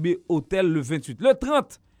Caribé Hotel le 28. Le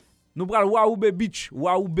 30, nous prenons Waoube Beach.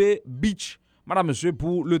 Madame monsieur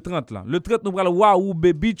pour le 30 là. Le 30 nous prenons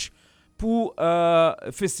Waoube Beach pour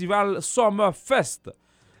festival Summer Fest.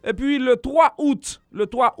 Et puis le 3 août,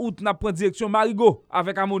 n'a pris direction Marigot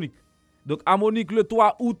avec Harmonique. Donc Harmonique le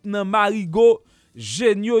 3 août dans Marigot,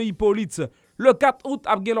 Génio Hippolyte. Le 4 août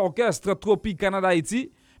a gagné l'orchestre Tropique Canada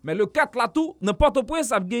Haïti, mais le 4 là tout, dans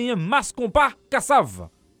Port-au-Prince a gagné Mas Compa Kassav.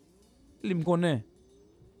 Il me connaît.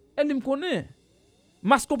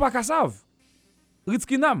 Mas Compa Kassav.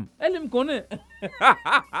 Ritskinam, elle me connaît.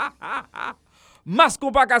 Mas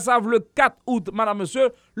Compa Kassav le 4 août, madame,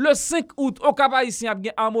 monsieur. Le 5 août, au Cap-Haïtien, a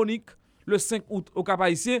gagné Harmonique. Le 5 août, au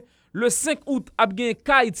Cap-Haïtien. Le 5 août, a gagné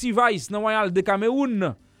Kaiti Vice dans Royal de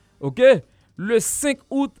Cameroun. OK? Le 5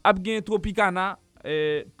 août, a gagné Tropicana.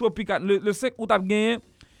 Le 5 août, a gagné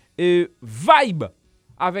Vibe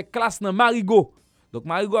avec classe dans Marigot. Donc,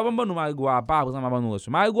 Marigot, avant nous, Marigot à part, après ça, nous reçu.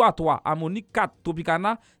 Marigot à 3, Harmonique 4,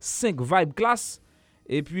 Tropicana, 5 Vibe classe.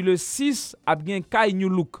 Et puis le 6, a gagné Kai New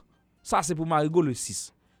Look. Ça, c'est pour Marigot le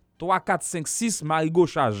 6. 3, 4, 5, 6, Marigot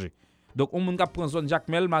chargé. Donc, on peut prendre zone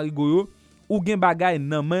Jacmel, Marigot, ou gen bagay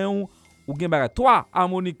nan main ou gen bagay. 3,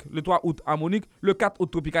 Harmonique, le 3 août, Harmonique. Le 4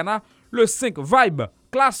 août, Tropicana. Le 5, Vibe,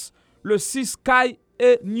 classe. Le 6, Kai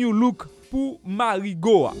et New Look pour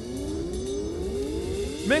Marigot.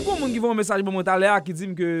 Mais quand on qui voit un message pour moi qui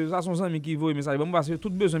dit que ça sont amis qui voient un message, parce que tout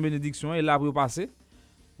besoin de bénédiction est là pour passer.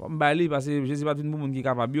 Bon, bali parce que je sais pas tout le monde qui est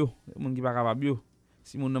capable bio, le monde qui pas capable bio.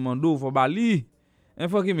 Si mon demande faut bali, un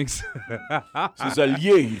faut qui mix. C'est ça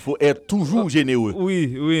lié, il faut être toujours généreux. Oui,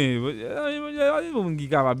 le monde qui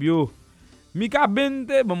capable bio. Mika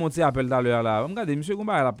Bente, bon mon petit appel tout à l'heure là. Regardez monsieur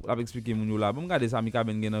Comba a expliqué mon là. Bon regardez ça Mika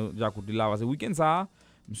Ben gen déjà côté là parce que week-end ça,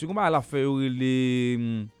 monsieur Comba a fait les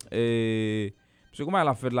monsieur Comba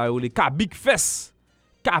a fait là les Kabik Fest.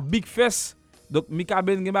 Donc Mika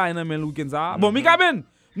Ben gen ba nan men week-end ça. Bon Mika Ben,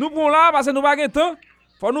 nous prenons là parce que nous pas gen temps.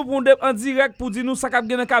 Faut nous prendre en direct pour dire nous ça cap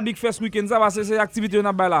gen dans Kabik Fest week-end ça parce que c'est activité on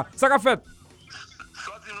a ba là. Ça qu'a fait?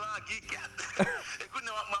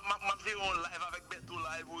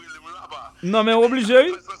 Non mais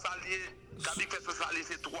obligé. Kabik Fest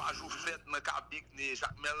c'est 3 jours fête dans Kabik né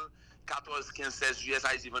Jacmel 14 15 16 juillet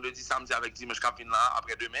ça ici vendredi samedi avec dimanche cap là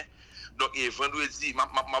après demain. Donc et vendredi m'a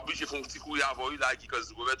obligé faire un petit courir avant là qui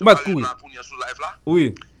cause Roberto là pour venir sur live là.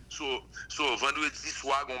 Oui. So vendredi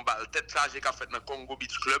soir on balle tête chargée qu'a fait dans Congo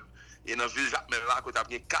Beach Club et dans ville Jacmel là côté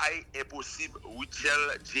bien Kai Impossible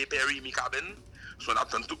Wichel J Perry Mikaben. So on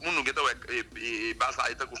attend tout le monde nous geta et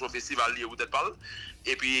ça était qu'on festival lié ou tête parle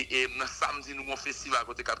et puis samedi nous un festival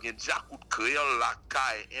côté cap bien Jacou Créole la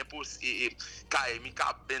Kai Impossible Kai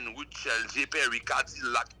Mikaben Wichel J Perry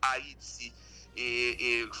Cadillac Haïti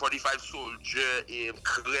et 45 Soldier et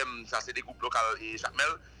Crème ça c'est des groupes locaux et Jacmel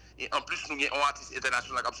Et en plus, nous avons un artiste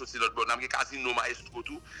international qui a sorti l'autre bord. Nous avons Casino Maestro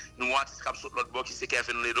tout. Nous avons un artiste qui a sorti l'autre bord qui c'est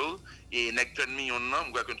Kevin Little. Et Neck Turn Me, on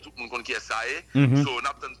voit que tout le monde connaît qui est ça. So, nous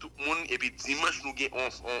avons tout le monde. Et puis dimanche, nous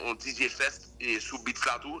avons un DJ Fest et sous Beats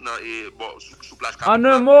là tout. Et bon, sous plage. En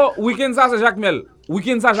un mot, week-end ça, c'est Jacques Mel.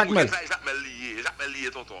 Week-end ça, Jacques Mel. Jacques Mel lié,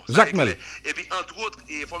 tonton. Jacques Mel. Et puis, entre autres,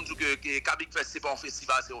 il faut me dire que Kabik Fest, c'est pas un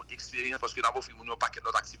festival, c'est une expérience parce que d'abord, nous avons un paquet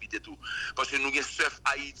d'autres activités tout. Parce que nous avons Surf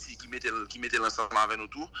Haïti qui mettait l'ensemble avec nous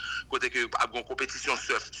tout. Côté que, nous une compétition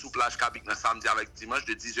surf sous plage Kabik le samedi avec dimanche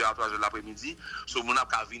de 10h à 3h de l'après-midi. So, nous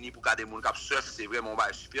avons venir pour garder mon cap surf, c'est vraiment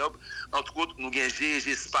superbe. Entre autres, nous avons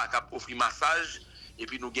GG Spa qui offre massage. Et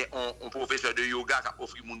puis nous avons un professeur de yoga qui a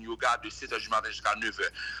offert mon yoga de 7h du matin jusqu'à 9h.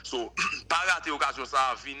 So, pas rater l'occasion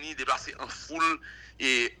ça, venir déplacer en full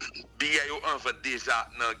et billet en vente déjà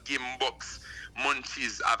dans Gamebox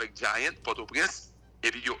Munchies avec Giant, Port-au-Prince. Et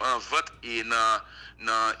puis en vente et dans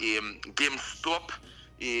GameStop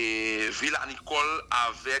et Villa Nicole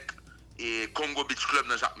avec et Congo Beach Club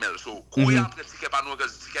dans Jacques Mel. So, courir après ticket par nous, que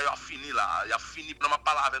ticket a fini là. Il a fini, non,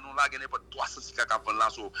 pas là avec nous là, il y a pas 300 tickets à prendre là.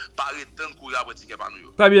 So, pas arrêter de courir après ticket par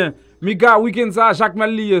nous. Très bien. Mika, week-end ça, Jacques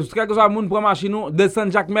Mel lié. Très que ça, moun prend machine,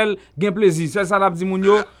 descend Jacques Mel, gain plaisir. C'est ça, la dit moun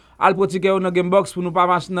yo. Al pour ticket dans Gamebox pour nous pas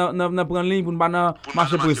marcher dans prendre ligne pour nous pas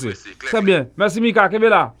marcher pressé. Très bien. Merci Mika, kebe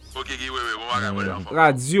là. OK, bon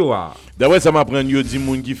Radio. D'après ça m'apprend yo dit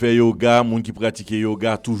moun qui fait yoga, moun qui pratique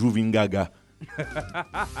yoga toujours vin gaga.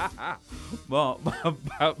 Bon,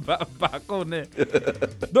 pas connaît.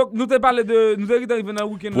 Donc nous te parlé de nous arrivé dans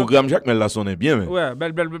week-end. Programme Jacques Mel là sonne bien mais. Ouais,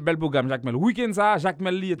 bel programme Jacques Mel. Week-end ça, Jacques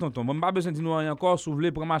Mel li et tonton. Bon, pas besoin de nous encore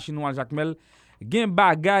soulever pour machine noire Jacques Mel. Gen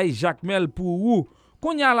bagay Jacques Mel pour ou.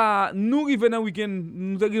 Qu'on y a là, nous arrivé dans week-end,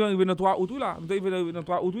 nous arrivé dans 3 août là, nous arrivé dans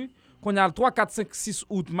 3 août oui. Qu'on y a le 3 4 5 6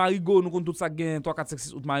 août Marigot, nous compte tout ça gain 3 4 5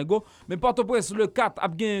 6 août Marigot, mais Port-au-Prince le 4 a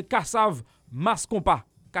gain Kassav Mascompa.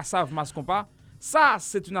 Kassav Mascompa. Ça,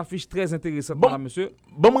 c'est une affiche très intéressante, madame, monsieur.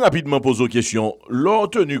 Bon, rapidement poser une question. L'on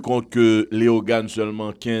tenu compte que Léo gagne seulement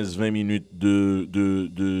 15-20 minutes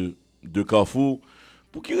de Carrefour.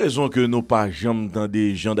 Pour quelle raison que nous pas jamais dans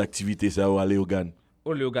des gens d'activité ça à Léo gagne?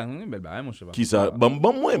 Oh, Léo gagne, belle baille, mon cher. Qui ça? Bon,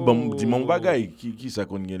 moi, dis mon bagay. Qui ça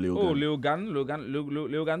qu'on gagne Léo gagne? Oh, Léo gagne,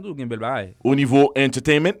 tout gagne belle baille. Au niveau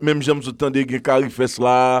entertainment, même j'aime entendre des Carifes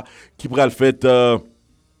là, qui pral le fait.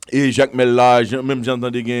 Et Jacques Mel là, même j'entends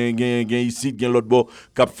des gain ici, gain l'autre bord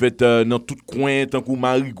qui a fait dans tout coin tant que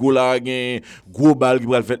Marigot là, gain gros bal qui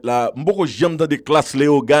va le fait là. Beaucoup j'aime dans des classes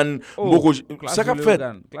Léogan, beaucoup ça qu'a fait.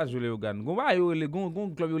 Classe Léogan. Gon va yo les gon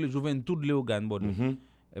club yo les Juventud Léogan bon.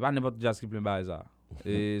 Et pas n'importe jazz qui plein bail ça.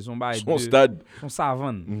 Et son bail son stade, son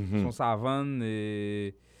savane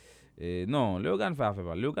et non, Léogan fait affaire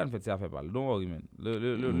pas. Léogan fait ça affaire pas. Don't worry man.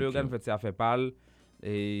 Léogan fait ça affaire pas.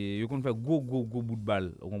 Et yo kon fait gros bout de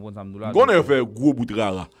balle, on comprend ça m'dou là. Qu'on a fait gros bout de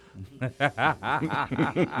rara.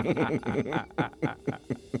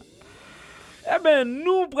 Eh ben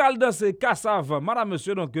nous pral danser Kassav, madame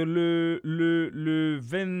monsieur donc le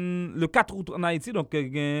 4 août en Haïti donc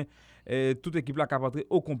gain toute équipe là capable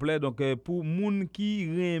au complet donc pour moun qui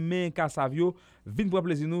remet Kassav yo, vinn prendre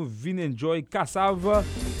plaisir nous, vinn enjoy Kassav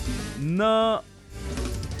nan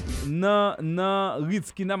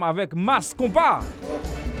Ritz Kinam avec Mascompa.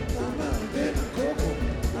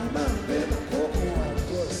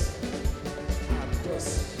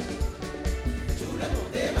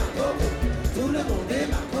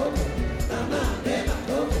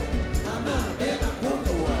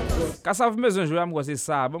 Kassav besoin jouer moi c'est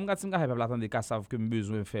ça. Bon gars m'ga pas attendre Kassav que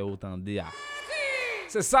besoin faire autant de.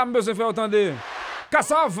 C'est ça besoin faire autant de.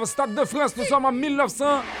 Kassav Stade de France nous sommes en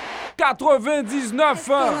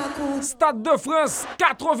 1999. Stade de France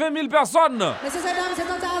 80 000 personnes. Messieurs et dames,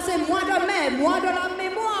 c'est mois de mai, mois de la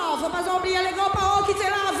mémoire. Faut pas oublier les grands-parents qui étaient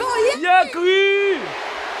là avant. Yeah cri.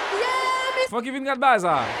 Faut qu'il vienne regarder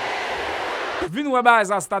ça. Viens regarder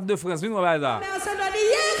ça Stade de France, viens regarder ça. Mais ça doit dire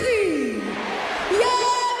yeah cri.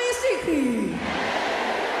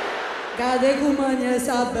 Gardez comment elle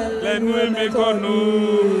s'appelle. Les nous aimons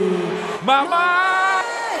nous. Maman.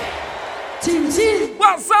 Tim Tim.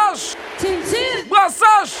 Brassage. Tim Tim.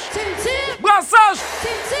 Brassage. Tim Tim. Brassage.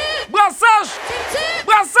 Tim Tim. Brassage. Tim Tim.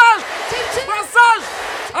 Brassage. Tim Tim. Brassage.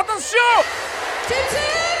 Attention. Tim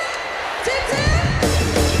Tim. Tim Tim.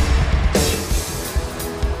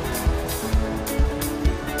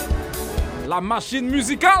 La machine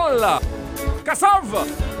musicale. Kassav.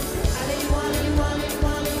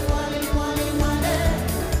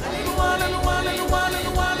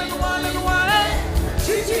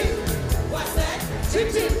 Chip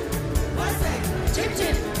chip, what's that? Chip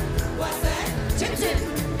chip, what's that? Chip chip,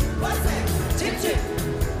 what's that? Chip chip,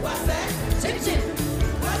 what's that? Chip chip,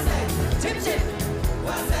 what's that? Chip chip,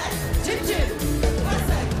 what's that?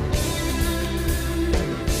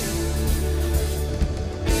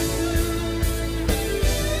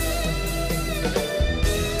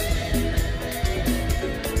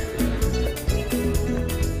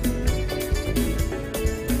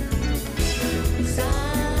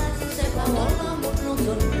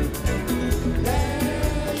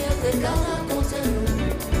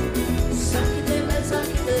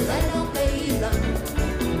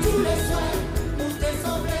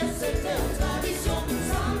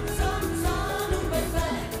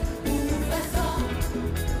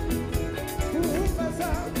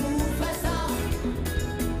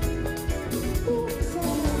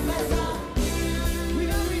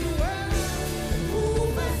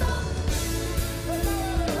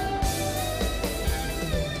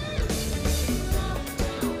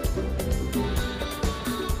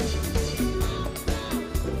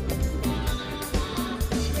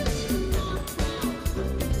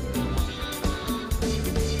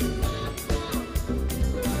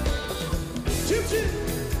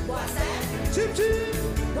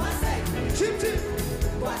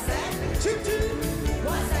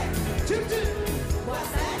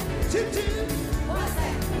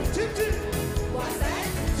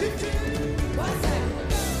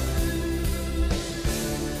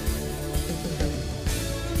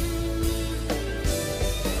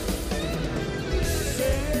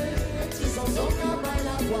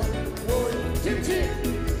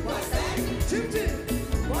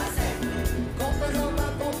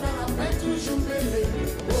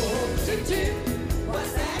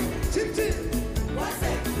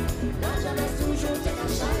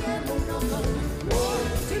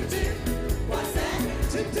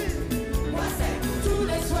 Tous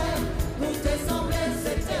les soirs, nous désemblés,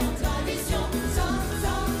 c'était en tradition. Sans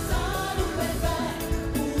nous faire,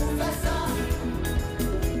 pour faire ça.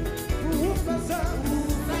 Pour faire ça.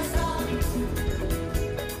 Pour faire ça.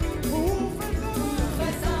 Pour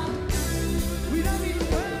faire ça. Oui, la vie,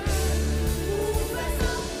 ouais. Pour faire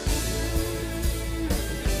ça.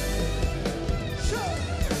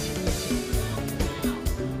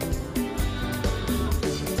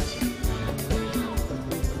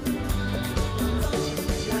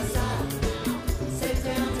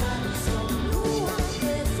 C'était en tradition, nous en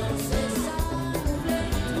faisons, c'est ça, nous voulons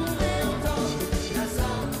trouver autant. La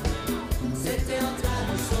ça, c'était en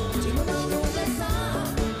tradition, du moment où on fait ça,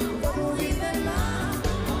 on va mourir là,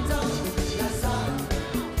 entend. La ça,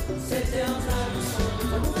 c'était en tradition,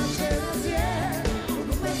 on nous marcher la ciel, on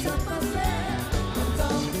nous fait ça passer,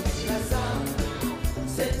 entend. La ça,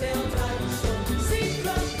 c'était en tradition, si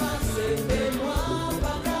le passé des mois,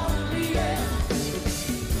 pas qu'à oublier.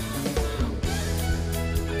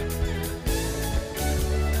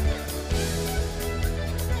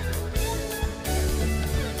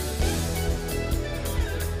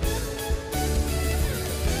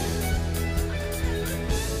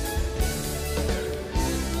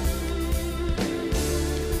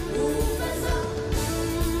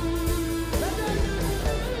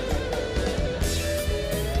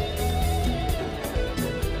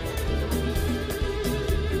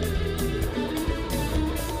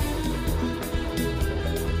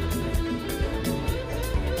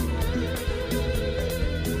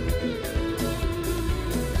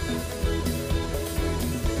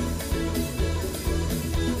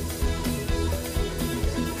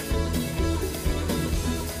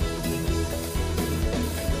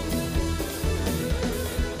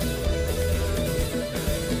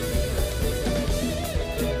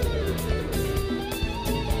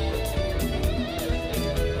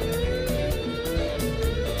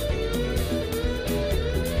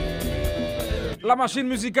 La machine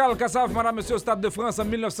musicale Kassav, madame, monsieur, au Stade de France en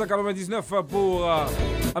 1999 pour...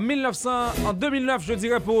 en 2009, je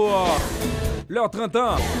dirais, pour leurs 30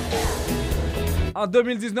 ans. En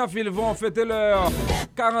 2019, ils vont fêter leurs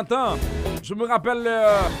 40 ans. Je me rappelle,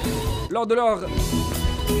 lors de leurs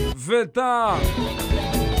 20 ans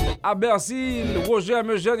à Bercy, Roger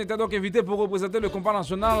Mejeune était donc invité pour représenter le combat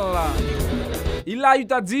national. Il a eu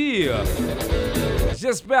à dire,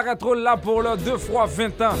 j'espère être là pour leurs 2 fois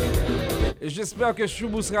 20 ans. Et j'espère que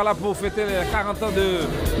Choubou sera là pour fêter les 40 ans de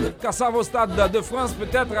Kassav au Stade de France,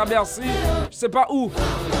 peut-être à Bercy, je sais pas où.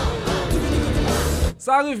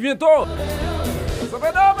 Ça arrive bientôt. Ça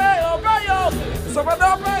fait dormir, yo, payo. Ça fait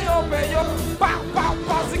dormir, yo, payo. Pa, pa,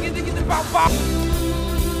 pa, ziki, diki, pa, pa.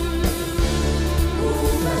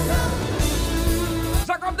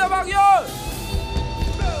 Jacob de Mario.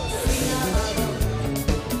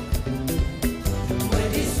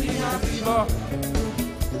 Bon.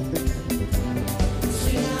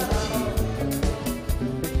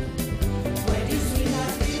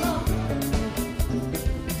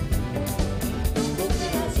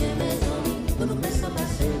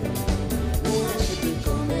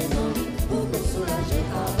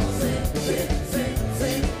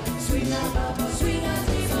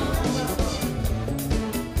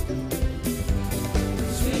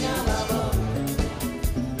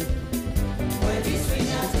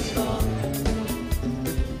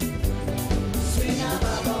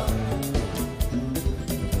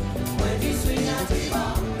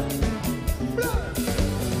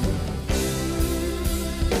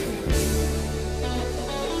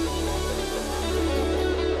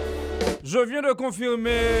 Je viens de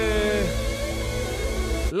confirmer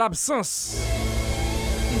l'absence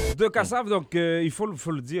de Kassav, donc il faut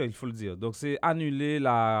le dire. Donc c'est annuler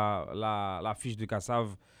la fiche de Kassav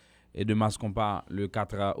et de Mascompa le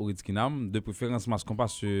 4 au Ritz-Kinam. De préférence, Mascompa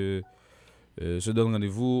se donne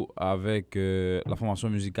rendez-vous avec la formation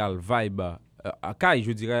musicale Vibe à Caille,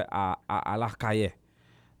 je dirais, à l'Arcaillet.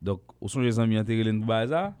 Donc, où sont les amis intérêts de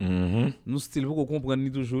Baza? Nous, style, vous comprenez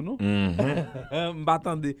toujours, non?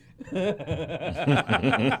 M'attendez.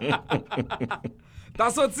 T'as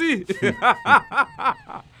sorti?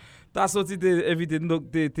 T'as sorti, t'es invité, donc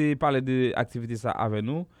t'es parlé de activité ça avec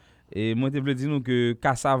nous. Et moi, t'es voulu dire nous que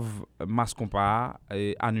Kassav Mascompa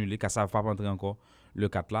est annulé, Kassav pas rentrer encore le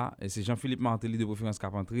 4 là. Et c'est Jean-Philippe Martelly de Préférence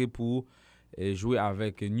Carpentry pour jouer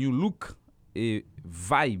avec New Look et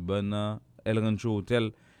Vibe dans El Rancho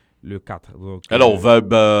Hotel le 4. Donc, alors,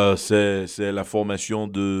 Vibe, c'est la formation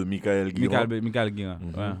de Michael Guiran. Michael Guiran,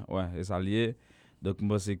 ouais, et ça lié. Donc,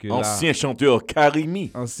 moi, c'est que ancien chanteur Karimi.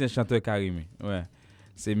 Ancien chanteur Karimi, ouais.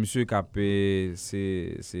 C'est monsieur Capé,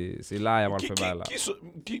 c'est là, il va le faire là.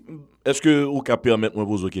 Est-ce que vous pouvez permettre de me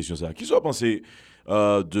poser une question ça? Qui soit pensé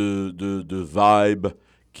de Vibe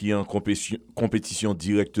qui est en compétition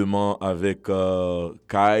directement avec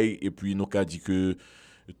Kai et puis nous a dit que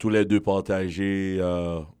tous les deux partageaient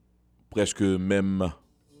presque même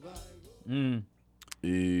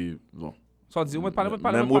et bon.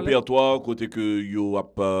 Même répertoire côté que yo a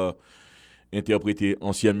pas interprété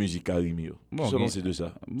ancienne musique Karimi. Bon, selon ces deux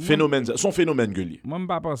ça. Son phénomène gueulier. Moi je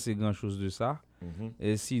pas penser grand chose de ça.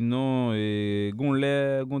 Et sinon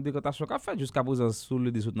gon décantation qu'a fait jusqu'à présent sur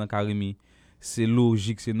le dessus dans Karimi. C'est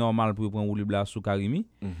logique, c'est normal pour prendre Wewe Live sous Karimi.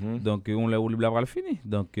 Donc on l'a Wewe Live va le finir.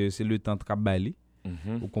 Donc c'est le temps de travailler.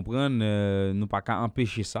 Vous comprenez, nous pas qu'à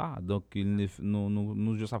empêcher ça. Donc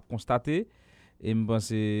nous juste à constater et me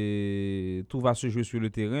penser tout va se jouer sur le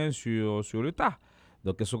terrain sur le tas.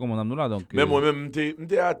 Donc qu'est-ce qu'on a nous là donc mais moi-même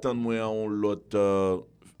m'était attendre moi en l'autre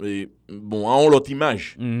en l'autre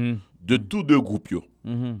image de tous deux groupes yo.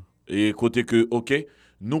 Et côté que OK,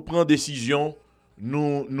 nous prend décision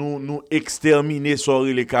nous exterminer sur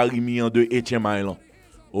les Karimi en de Etienne Island.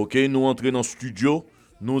 OK, nous entrer dans le studio,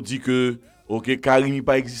 nous dit que OK, Karimi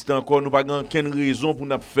pas existé encore, nous pas aucune raison pour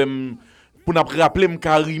nous rappeler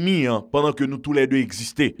Karimi pendant que nous tous les deux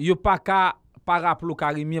existaient. Yo pas qu'à par rapport au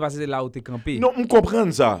Karimi parce que c'est là où t'es campé. Non, on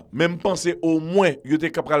comprend ça. Même penser au moins yo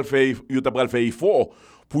t'es capable faire effort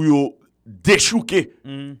pour yo déchouquer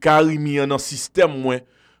Karimi dans système moins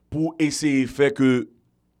pour essayer faire que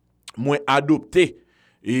moins adopter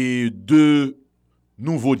et de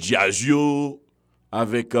nouveaux jazz yo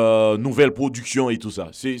avec nouvelle production et tout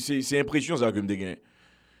ça. C'est impression ça que me dégaine.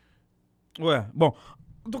 Ouais, bon.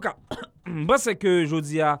 En tout cas, moi c'est que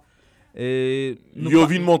jodi a yo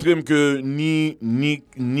vinn montrer que ni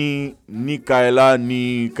Kaila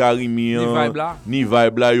ni Karimi ni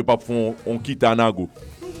Vibe là yo pas font on quitte Anago.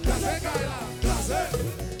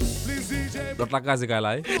 L'autre la case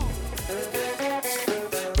Kaila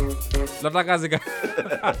L'autre la case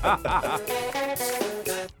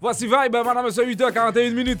Voici Vibe, madame, monsieur,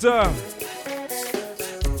 8h41 minutes.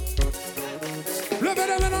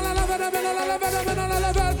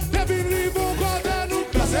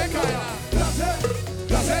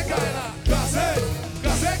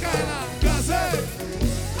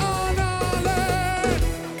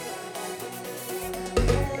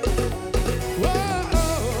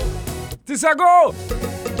 Tissago!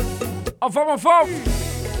 En forme!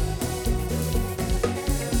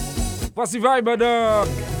 Voici Vibe de...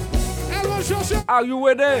 Are you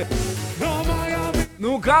ready?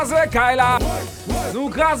 Nous crase Kaila! Nous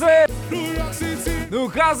crase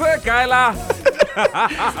Kaila!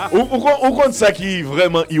 Ou compte ça qui est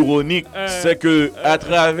vraiment ironique, c'est que à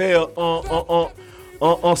travers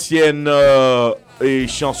ancienne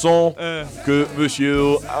chanson que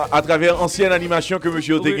monsieur à travers ancienne animation que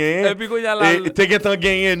monsieur te gagné et te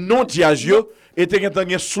gagné non Diagio et te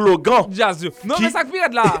gagné slogan Diagio. Non mais ça qui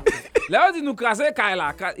est là. Là on dit nous craser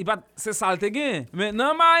Kaila, il pas c'est ça te gagné. Mais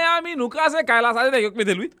dans Miami nous craser Kaila ça veut dire que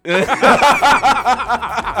mettez lui.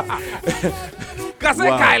 Craser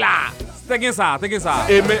Kaila. T'es ça.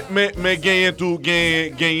 Et mais gagné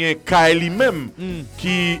Kylie même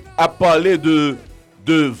qui a parlé de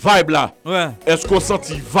Vibe là. Ouais. Est-ce qu'on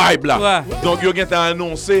sentit Vibe là? Ouais. Donc yo a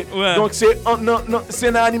annoncé. Ouais. Donc c'est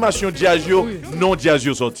une animation Diagio, non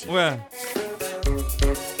Diagio sorti. Ouais.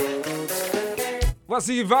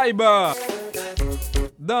 Voici Vibe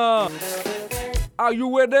dans Are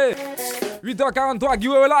You Ready? 8h43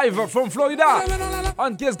 Wewe Live from Florida.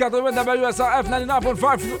 On 1580 WSRF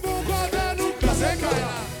 99.5.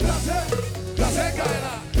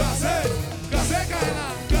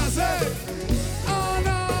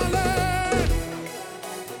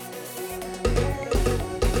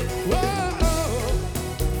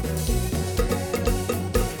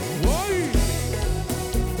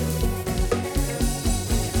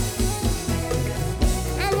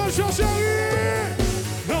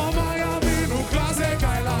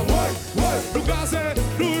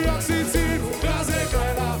 New York City, nous crase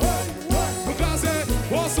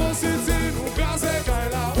Boston City, nous crase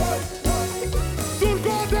Kaila.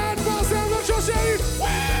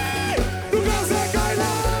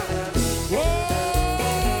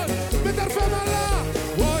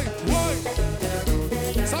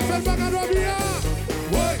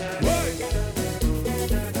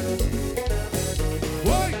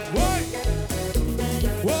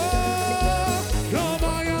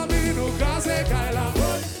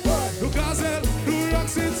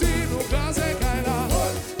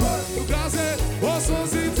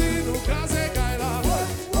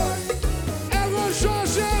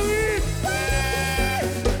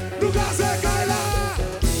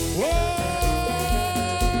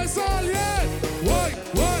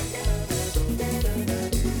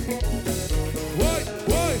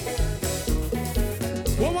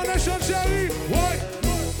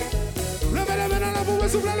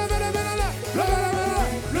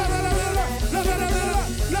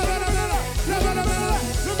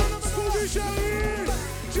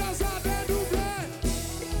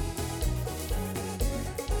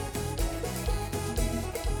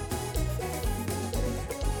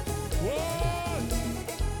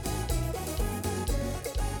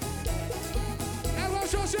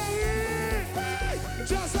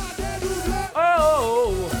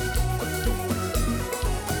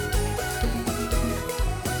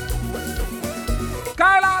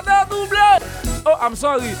 I'm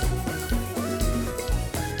sorry.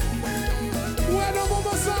 Ouais, dans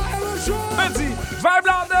moment ça, elle le jour. Petit, vibe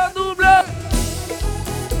là de double.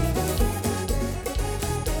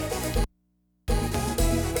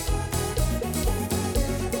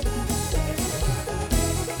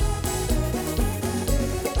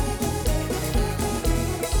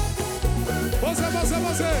 Pensez.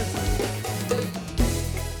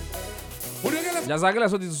 Jazagre la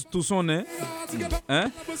sorti tout son nez.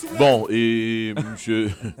 Hein? Bon, et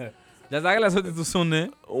monsieur. Jazagre la sorti tout son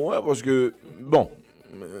nez. Ouais, parce que, bon.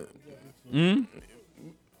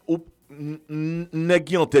 Nèg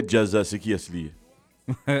qui en tête Jazza, c'est qui est-ce lié?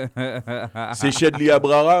 C'est Chedli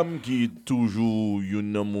Abraham qui toujours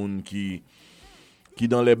yon moun qui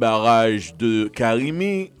dans les barrages de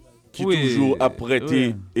Karimi qui toujours a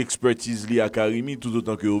prêté expertise li à Karimi tout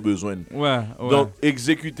autant que au besoin. Ouais. Donc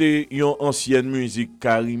exécuter une ancienne musique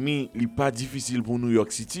Karimi, il pas difficile pour New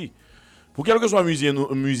York City. Pour quel que soit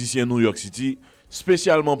musicien New York City,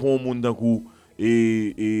 spécialement pour un monde d'un coup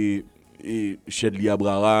et Chedli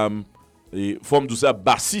Abraham et forme tout ça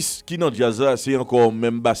bassiste qui dans jazz c'est encore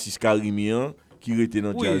même bassiste Karimien qui était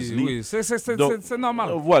dans jazz. Oui, c'est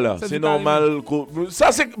normal. Voilà, c'est normal.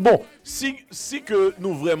 Ça c'est bon. Si que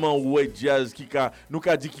nous vraiment ouais jazz qui nous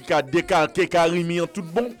ka dit qui ka décarqué Karimien tout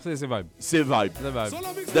bon. C'est vibe. C'est vibe.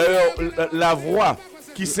 D'ailleurs la voix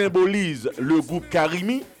qui symbolise le groupe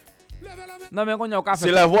Karimi. Non mais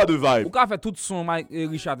c'est la voix de vibe. Ou ka fait tout son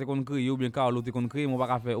Richard te kon créer ou bien Carlo te kon créer, on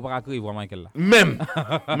pas faire, ou pas créer vraiment Michael là. Même.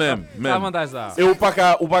 C'est avantage ça. Et ou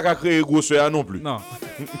pas créer grosseur non plus. Non.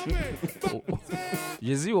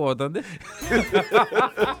 Jésus, vous entendez?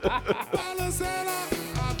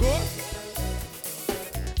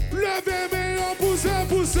 Levez meilleur, poussez,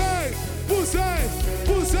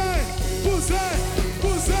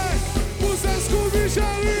 Scooby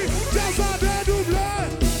chéri, Jazza dédoublé.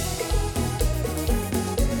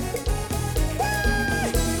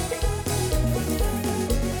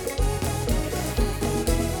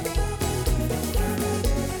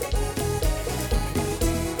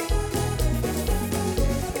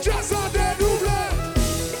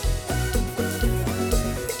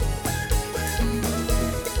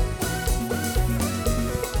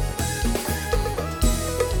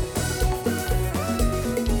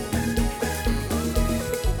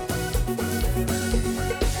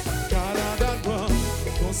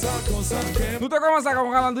 Nous te commençons à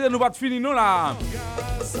un calendrier, nous pas fini nous là.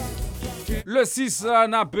 Le 6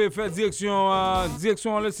 n'a pas fait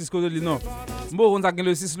direction le 6 côté de non. Bon, on a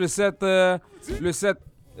le 6, le 7 le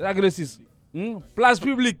 6. Place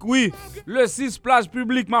publique, oui. Le 6 place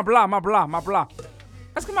publique, ma plat.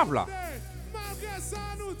 Est-ce que ma plat?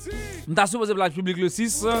 On t'a supposé place publique le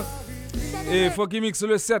 6 et faut qu'il mixe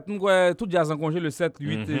le 7, tout jazz en congé le 7,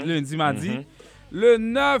 8 lundi mardi. Le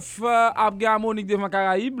 9, Abga Monique devant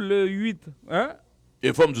Caraïbes. Le 8, hein?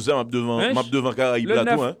 Et forme tout ça, map devant Caraïbes,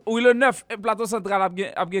 plateau, hein? Oui, le 9, plateau central,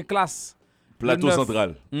 Abga classe. Plateau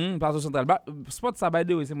central. Plateau central. Spot ça, by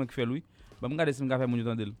the way, c'est moi qui fais lui. Je vais regarder si je vais faire mon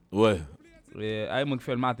temps d'elle. Ouais. Et moi qui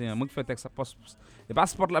fais le matin, moi qui fais texte. Et pas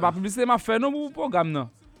spot là, pas publicité, je fais non pour programme, non.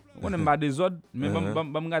 On n'aime pas des ordres, mais je vais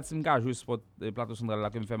regarder si je vais jouer spot, plateau central là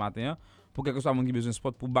que je fais matin. Pour quelque soit, moi qui besoin de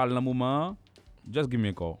spot pour balle dans le moment, just give me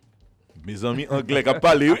a call. Mes amis anglais qui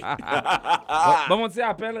parlent, oui. Bon, mon petit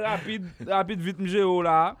appel rapide, vite, m'géo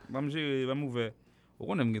là. Va m'ouvrir.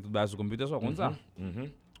 On aime tout bas sur le computer, ça, on ça.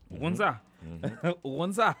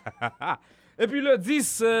 On ça. Et puis le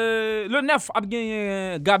 10, le 9, a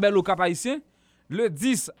gagné Gabel au Cap Haïtien. Le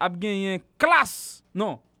 10, a gagné Classe.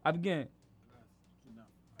 Non, a gagné.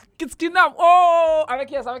 Kitskidnap. Oh, avec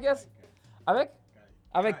qui?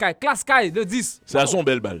 Avec Kai. Classe Kai, le 10. Ça a son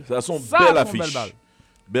belle balle. Ça a son belle affiche.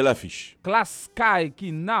 Belle affiche. Classe Sky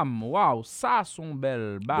qui nam. Waouh, ça son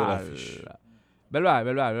belle balle. Belle affiche.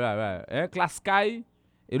 Belle balle. Hein? Classe Sky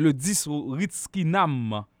et le 10 Ritz qui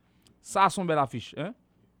nam. Ça son belle affiche. Hein?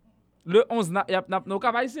 Le 11, y a nos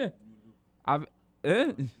cap haïtien. Hein?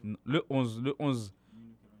 Le 11.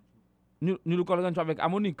 Nous le collons avec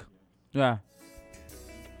Amonique. Ouais.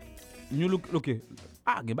 Nous le OK.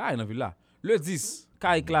 Ah, il y a dans ville là. Le 10,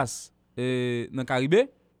 Kai Classe dans Caribé.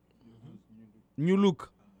 New Look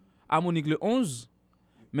Harmonique le 11,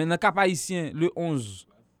 mais dans Cap Haïtien le 11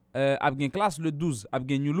 a bien classe, le 12 a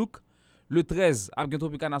bien New Look, le 13 a bien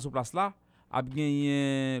Tropicana sur place là, a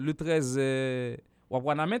bien le 13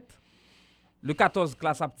 Wapwanamet, le 14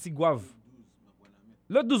 classe à Petit Guave,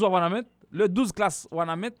 le 12 Wapwanamet, le 12 classe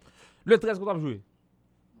Wanamet, le 13 qu'on a joué.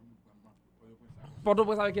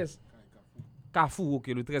 Port-au-Prince avec qui? Carrefour, OK,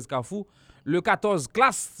 le 13 Carrefour, le 14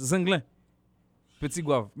 classe Zenglin. Petit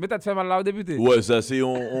Guave. Mais t'as fait mal là au député. Ouais, ça c'est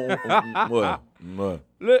ouais.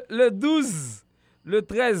 Le 12 Le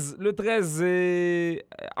 13,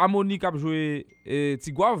 Harmonique a joué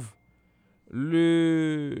Tigouave.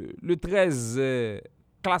 Le 13,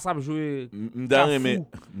 Classe a joué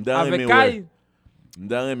avec Kai.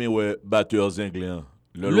 M'dare ouais batteur Zinglin.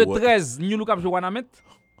 Le 13, New Look a joué Wanamet.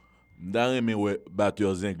 M'dare ouais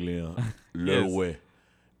batteur Zinglin. Le ouais.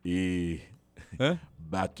 Et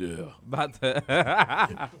batteur.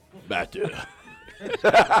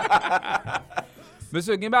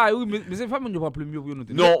 Monsieur Gemba, oui, mais c'est pas mon pas plus mieux pour nous.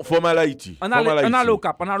 Non, faut mal Haïti. On a le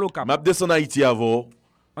cap. M'a descend Haïti avant.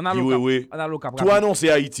 On a le cap. Toi annoncer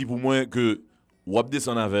Haïti pour moi que ou ap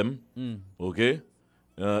descend avec. OK?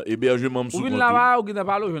 Hébergement sous compte. Ou là-bas ou qui n'a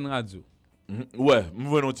pas le jeune radio. Ouais, nous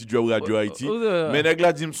venons petit job radio Haïti. Mais nèg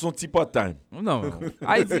la dit son petit part-time. Non,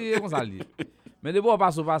 Haïti comme ça li. Mais d'abord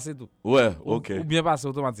passer tout. Ouais, OK. Ou bien passer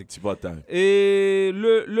automatique. Petit part-time. Et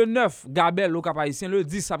le 9, Gabel au Cap Haïtien, le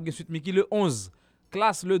 10 ça suite Mickey, le 11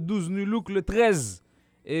 Classe, le 12 Nulouk, le 13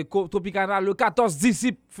 et Tropicana, le 14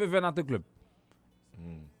 Disciple fait venir dans club.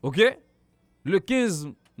 OK? Le 15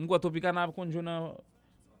 m'quoi Tropicana kon jouer non,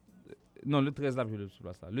 le 13 là jouer sur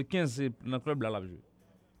place là. Le 15 c'est dans club là jouer.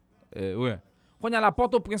 Ouais. Quand y a la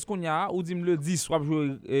Port-au-Prince qu'on y a ou dit le 10 soit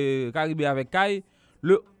jouer Caribé avec Kai,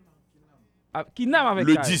 le Kinam avec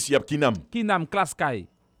le Kai. 10 y a Kinam. Kinam classe Kai.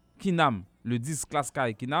 Kinam, le 10 classe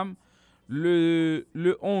Kai Kinam. Le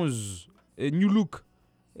 11 New Look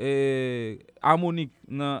Harmonique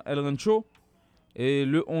dans El Rancho et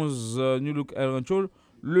le 11 New Look El Rancho.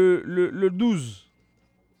 Le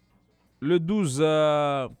 12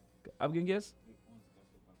 Abgengues.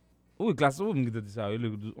 Oui, classe où me dit ça,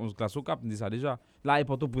 le 11 classe au Cap me dit ça déjà. Là il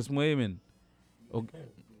porte pour moi men. OK.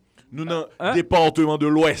 Nous dans département de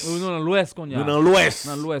l'Ouest. Nous dans l'Ouest qu'on y a. Nous dans l'Ouest.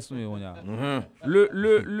 Dans l'Ouest on y a.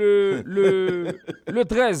 Le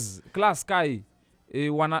 13 classe Kai et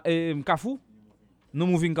Mkafou. Nous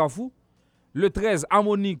moving Kafou. Le 13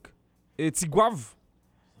 Harmonique et Tigouave.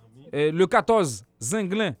 Le 14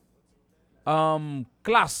 Zinglin.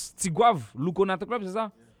 Classe Tigouave, Loukonat Club, c'est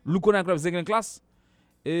ça? Loukonat Club Zinglin classe.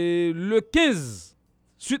 Et le 15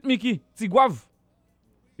 Suite Mickey, Tigouave.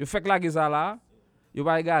 Je fais que la guisa là, je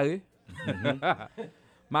vais égarer.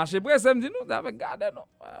 Marché presse me dit nous avec garder non.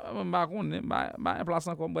 Ba connait, ba place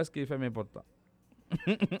encore presque fait n'importe quoi.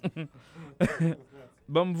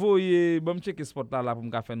 Bon checker spot là pour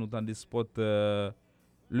me faire nous temps des spots le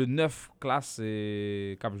 9 classe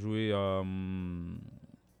et cap jouer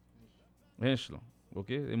Rench là.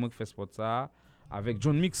 OK, et moi qui fais spot ça avec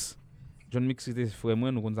John Mix. John Mix c'était frère moi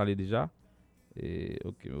nous on allait déjà. Et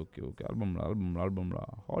OK, album là.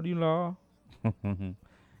 Howdy là.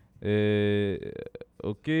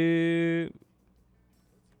 OK.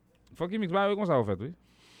 Francky Mix ba comme ça en fait, oui.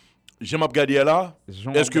 J'aime regarder là.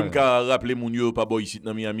 Est-ce que me ka rappeler mon yo pas boy ici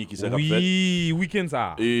dans Miami qui s'est fait? Oui, week-end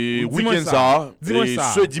ça. Et week-end ça. Et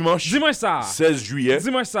ce dimanche 16 juillet.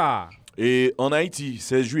 Dimanche ça. Et en Haïti,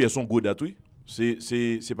 16 juillet son gros date, oui.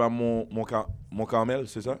 C'est pas mon Carmel,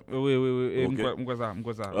 c'est ça? Oui. Et okay. M'quoi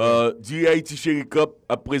ça. Juillet Haïti Cherry Cup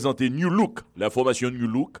a présenté New Look, la formation New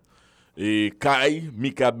Look. Et Kai,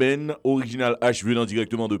 Mika Ben, Original H venant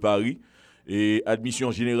directement de Paris. Et admission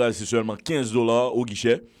générale, c'est seulement $15 au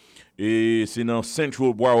guichet. Et c'est dans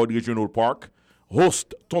Central Broward Regional Park.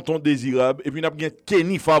 Host, Tonton Désirable. Et puis, on a bien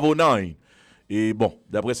Kenny Favonine. Et bon,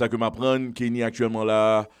 d'après ça que m'apprendre, Kenny actuellement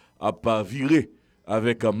là a pas viré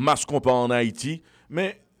avec un masque compas en Haïti.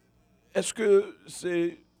 Mais est-ce que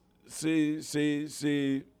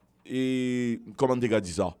et comment on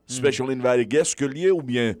dit ça? Special invited guest que lié ou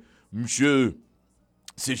bien monsieur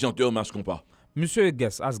c'est chanteur masque compas? Monsieur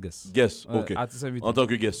guest, as guest. Guest, OK. En tant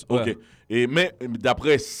que guest, OK. Ouais. Et mais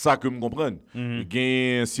d'après ça que me comprendre, il y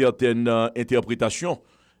a une certaine interprétation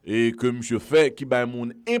et que monsieur fait qui ba mon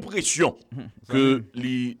impression que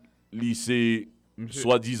li c'est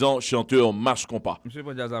soi-disant chanteur masque compas. Monsieur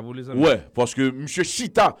pas dire ça pour les amis. Ouais, parce que monsieur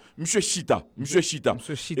Chita.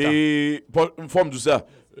 Et pour une forme de ça.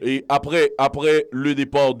 Et après le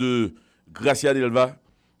départ de Gracia Delva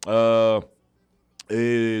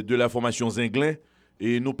et de la formation Zinglin,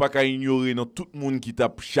 et nous pas qu'à ignorer dans tout le monde qui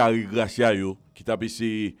tape Charlie Gracia yo, qui tape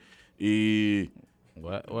essayé et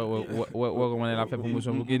Ouais, comment elle a fait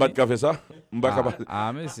promotion pour Kenny? M'bat ka fait ça? M'bat ka.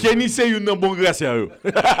 Ah mais c'est Kenny c'est une bon Gracia yo.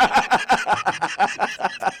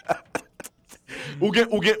 Ou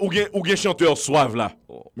gen chanteur soif là.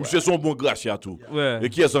 Monsieur son bon Gracia tout. Ouais. Et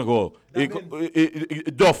qui est encore? Et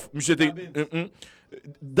Doff, monsieur était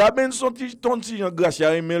Daben son petit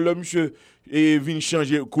Gracia mais le monsieur et vient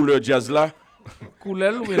changer couleur jazz là.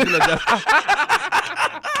 Couleur ou couleur jazz?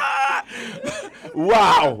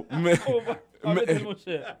 Wow! Mais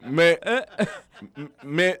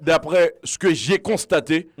mais d'après ce que j'ai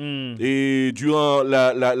constaté et durant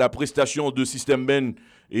la prestation de System Ben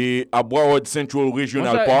et à Broward Central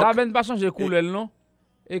Regional Park, Ben pas changé de couleur non?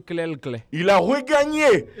 Éclair. Il a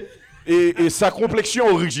regagné et sa complexion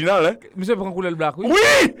originale. Hein. Monsieur prend couleur black, oui?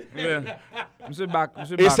 Oui! Monsieur Bac.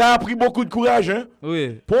 Et ça a pris beaucoup de courage. Hein?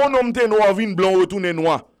 Oui. Pour un homme noir, vin blanc, retourner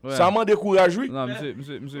noir. Ouais. Ça m'a découragé, oui. Non,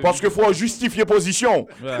 monsieur. Parce qu'il faut justifier position.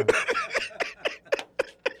 Ouais.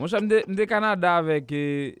 Moi, je suis Canada avec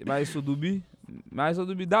Maïso Doubi. Maïso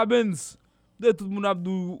Doubi, Dabens. De tout le monde a dit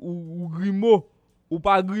ou Grimaud, ou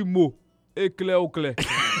pas Grimaud. Éclair ou clair.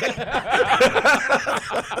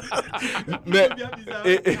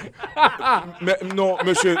 mais non,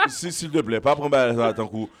 monsieur, s'il te plaît, pas prendre ça à ton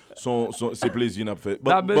coup. C'est plaisir n'a fait.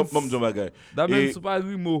 Bon, Dabens ou pas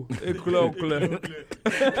Grimaud. Éclair ou clair.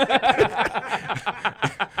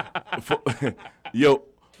 Yo.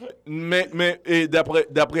 Mais et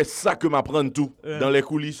d'après ça que m'apprend tout dans les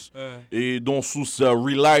coulisses et dont source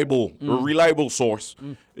reliable source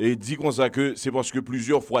et dit comme ça que c'est parce que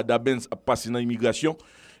plusieurs fois Dabens a passé dans l'immigration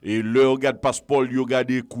et le regarde passeport, il regarde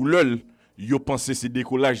des couleurs, il pensait c'est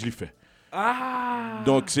décollage il fait. Ah.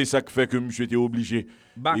 Donc c'est ça qui fait que monsieur était obligé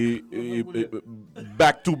back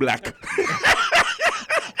to black.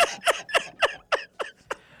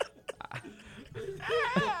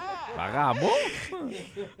 Vagabond.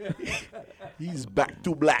 He's back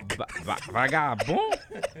to black. Vagabond.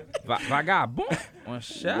 Vagabond. Mon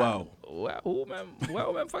cher. Wow. Ouais, ou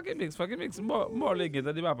même fucking mix. Bon les gars,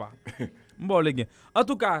 t'as papa. Bon les gars. En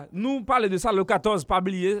tout cas, nous parler de ça le 14, pas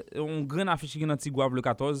oublier, on grand affiche qui dans Tigouave le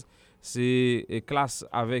 14, c'est classe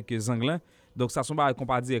avec Zanglin. Donc ça sont pas qu'on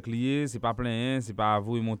pas dire lié, c'est pas plein, c'est pas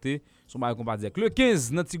vous monter, sont pas qu'on pas dire. Le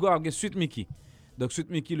 15 dans Tigouave a suite Mickey. Donc suite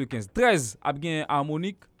Mickey le 15. 13 a bien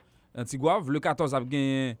harmonique dans Tigouave, le 14 a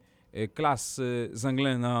bien classe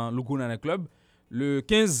Zanglin dans Lukuna club. Le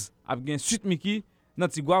 15 a bien suite Mickey dans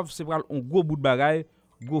Tigouave, c'est pour un gros bout de bagaille,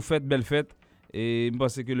 gros fête, belle fête. Et je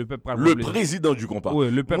pense que le peuple le président du compas. Oui,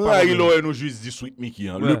 le peuple. Moi, il aurait nous juste dit Sweet Mickey.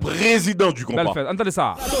 Hein. Ouais. Le président du compas. Belle fête. Entendez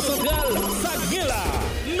ça. Central, ça vient là.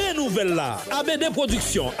 Mes nouvelles là. ABD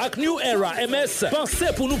Productions avec New Era MS.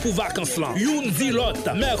 Pensez pour nous pour vacances là. Yundi Lot.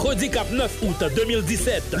 Mercredi 9 août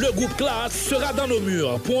 2017. Le groupe Classe sera dans nos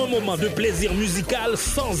murs pour un moment de plaisir musical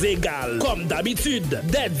sans égal. Comme d'habitude,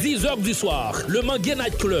 dès 10h du soir, le Mangue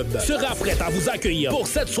Night Club sera prêt à vous accueillir pour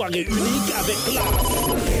cette soirée unique avec Classe.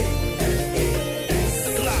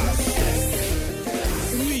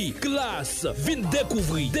 Classe, vin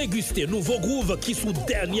découvrir, déguster nouveau groove qui sous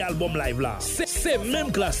dernier album live là. C'est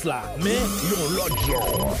même classe là, mais yon l'autre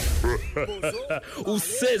genre. Ou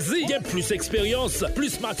saisi, y'a plus expérience,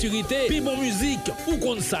 plus maturité, puis bon musique, ou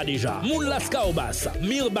qu'on ça déjà. Moun Laska Obas,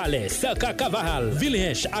 Mirbalais, Serka Kavahal,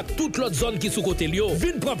 Vilhench, ak toute l'autre zone qui sous côté Lio,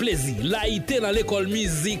 vin prend plaisir. Là, ité dans l'école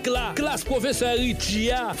musique là, classe professeur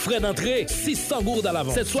Richia, frais d'entrée, 600 gourdes à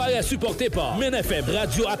l'avant. Cette soirée est supportée par Men FM,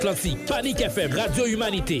 Radio Atlantique, Panic FM, Radio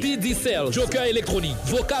Humanité, Diesel, Joker électronique,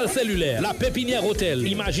 vocal cellulaire, La Pépinière Hôtel,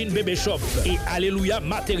 Imagine Bébé Shop et Alléluia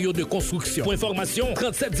Matériaux de construction. Pour information,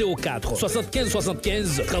 3704 75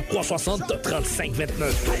 75 33 60 35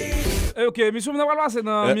 29. Ok, monsieur, on va passer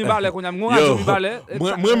dans mi balai qu'on a mi balai.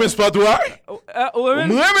 Moi mais pas toi. Moi mais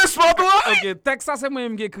pas toi. Ok, texte ça c'est moi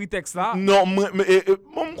qui écrit texte là. Non, moi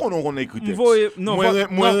on écrit texte.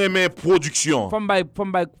 Moi mes production. Femme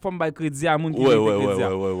bail crédit à moun qui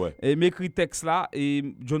ouais. Et m'écrit texte là et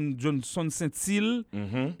Johnson Saint-Hill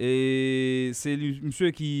et c'est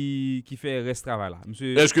monsieur qui fait reste travail là.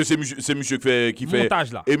 Monsieur. Est-ce que c'est monsieur qui fait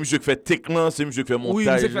montage là. Et monsieur qui fait tech là, c'est monsieur qui fait montage. Oui,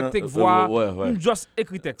 monsieur qui fait tech voix. Ouais. Juste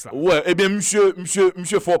écrit texte là. Ouais, eh bien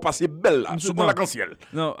monsieur faut passer belle là, sur la canciel.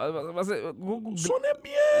 Non, parce que sonne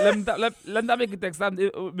bien. L'aime avec texte là,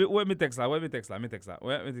 ouais mes textes là.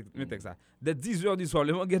 Dès 10h du soir,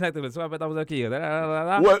 le monde gagne ça va pas vous accueillir.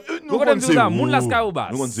 Ouais, nous connaissons ça, moun Laska Obas.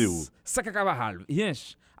 Nous connaissons. Saka Kavahal,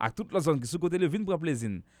 Yench, à toute la zone qui sous côté le vin pour plaisir.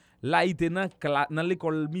 Là il était dans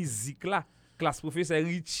l'école musique là, classe professeur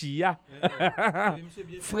Richia.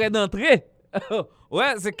 Frais d'entrée.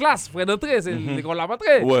 Ouais, c'est classe, frais d'entrée, c'est l'école la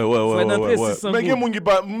rentrée. Ouais. Frais d'entrée 600. Mais il y a moun qui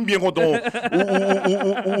pas bien content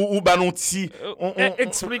ou banonti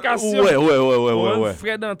explication. Ouais.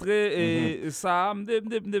 Frais d'entrée et ça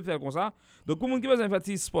me faire comme ça. Donc pour moun qui besoin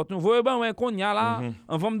faire sport, nous voyez ben ouais qu'on y a là,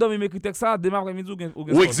 on va me donner mes critères ça demain après-midi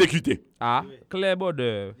ou exécuter. Ah, clair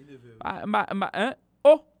border.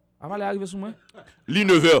 Oh, avant d'arriver sur moi.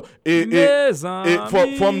 9h et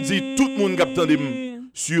faut me dire tout le monde qui attend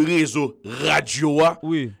sur réseau radio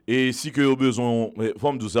oui et si que au besoin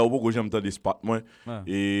faut me dire ça pourquoi j'aime tant des spots moi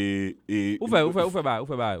et ou fait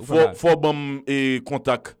faut bon et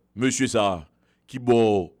contact monsieur ça qui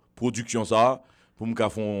bon production ça pour me faire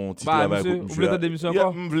un petit travail monsieur, avec vous voulez t'entendre l'émission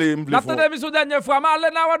encore? M'vle l'émission dernière fois,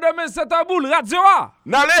 Marlène a demain 7 en boule, radio.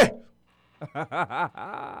 N'allez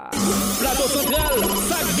Plateau central,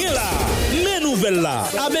 ça gagne là. Mes nouvelles là.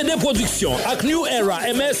 ABD Productions avec New Era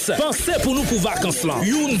MS. Pensez pour nous pour vacances là.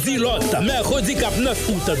 Yundi Lot, mercredi 9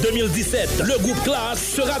 août 2017. Le groupe Classe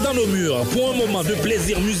sera dans nos murs pour un moment de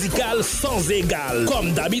plaisir musical sans égal.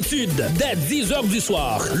 Comme d'habitude, dès 10h du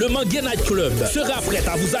soir, le Manguier Night Club sera prêt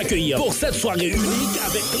à vous accueillir pour cette soirée unique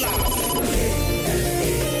avec Classe.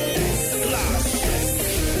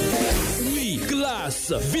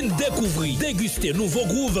 Classe, vin découvrir, déguster nouveau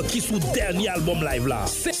groove qui sous dernier album live là.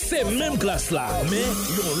 C'est même classe là, mais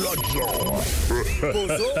yon l'autre genre.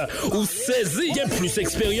 Ou saisi, y'a plus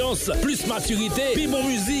expérience, plus maturité, puis bon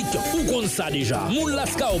musique, ou qu'on ça déjà.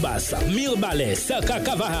 Moulas Kaobas, Mirbalais, Serka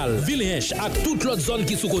Kavahal, Vilhench, ak toute l'autre zone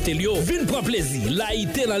qui sous côté Lio, vin prend plaisir. Là,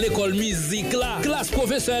 ité dans l'école musique là. Classe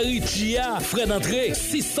professeur Richia, frais d'entrée,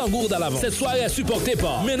 600 gourdes à l'avant. Cette soirée est supportée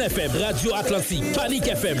par Men FM, Radio Atlantique, Panique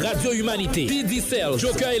FM, Radio Humanité, P-Dicel,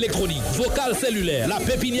 Joker électronique, Vocal cellulaire, La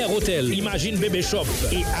Pépinière Hôtel, Imagine Bébé Shop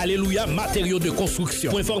et Alléluia Matériaux de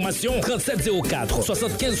construction. Pour information, 3704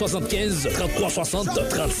 75 75 33 60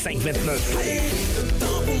 35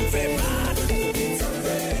 29.